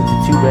 You listen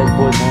to 2 Red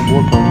Boys on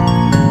Board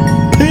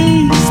Party.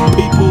 Peace,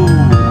 people.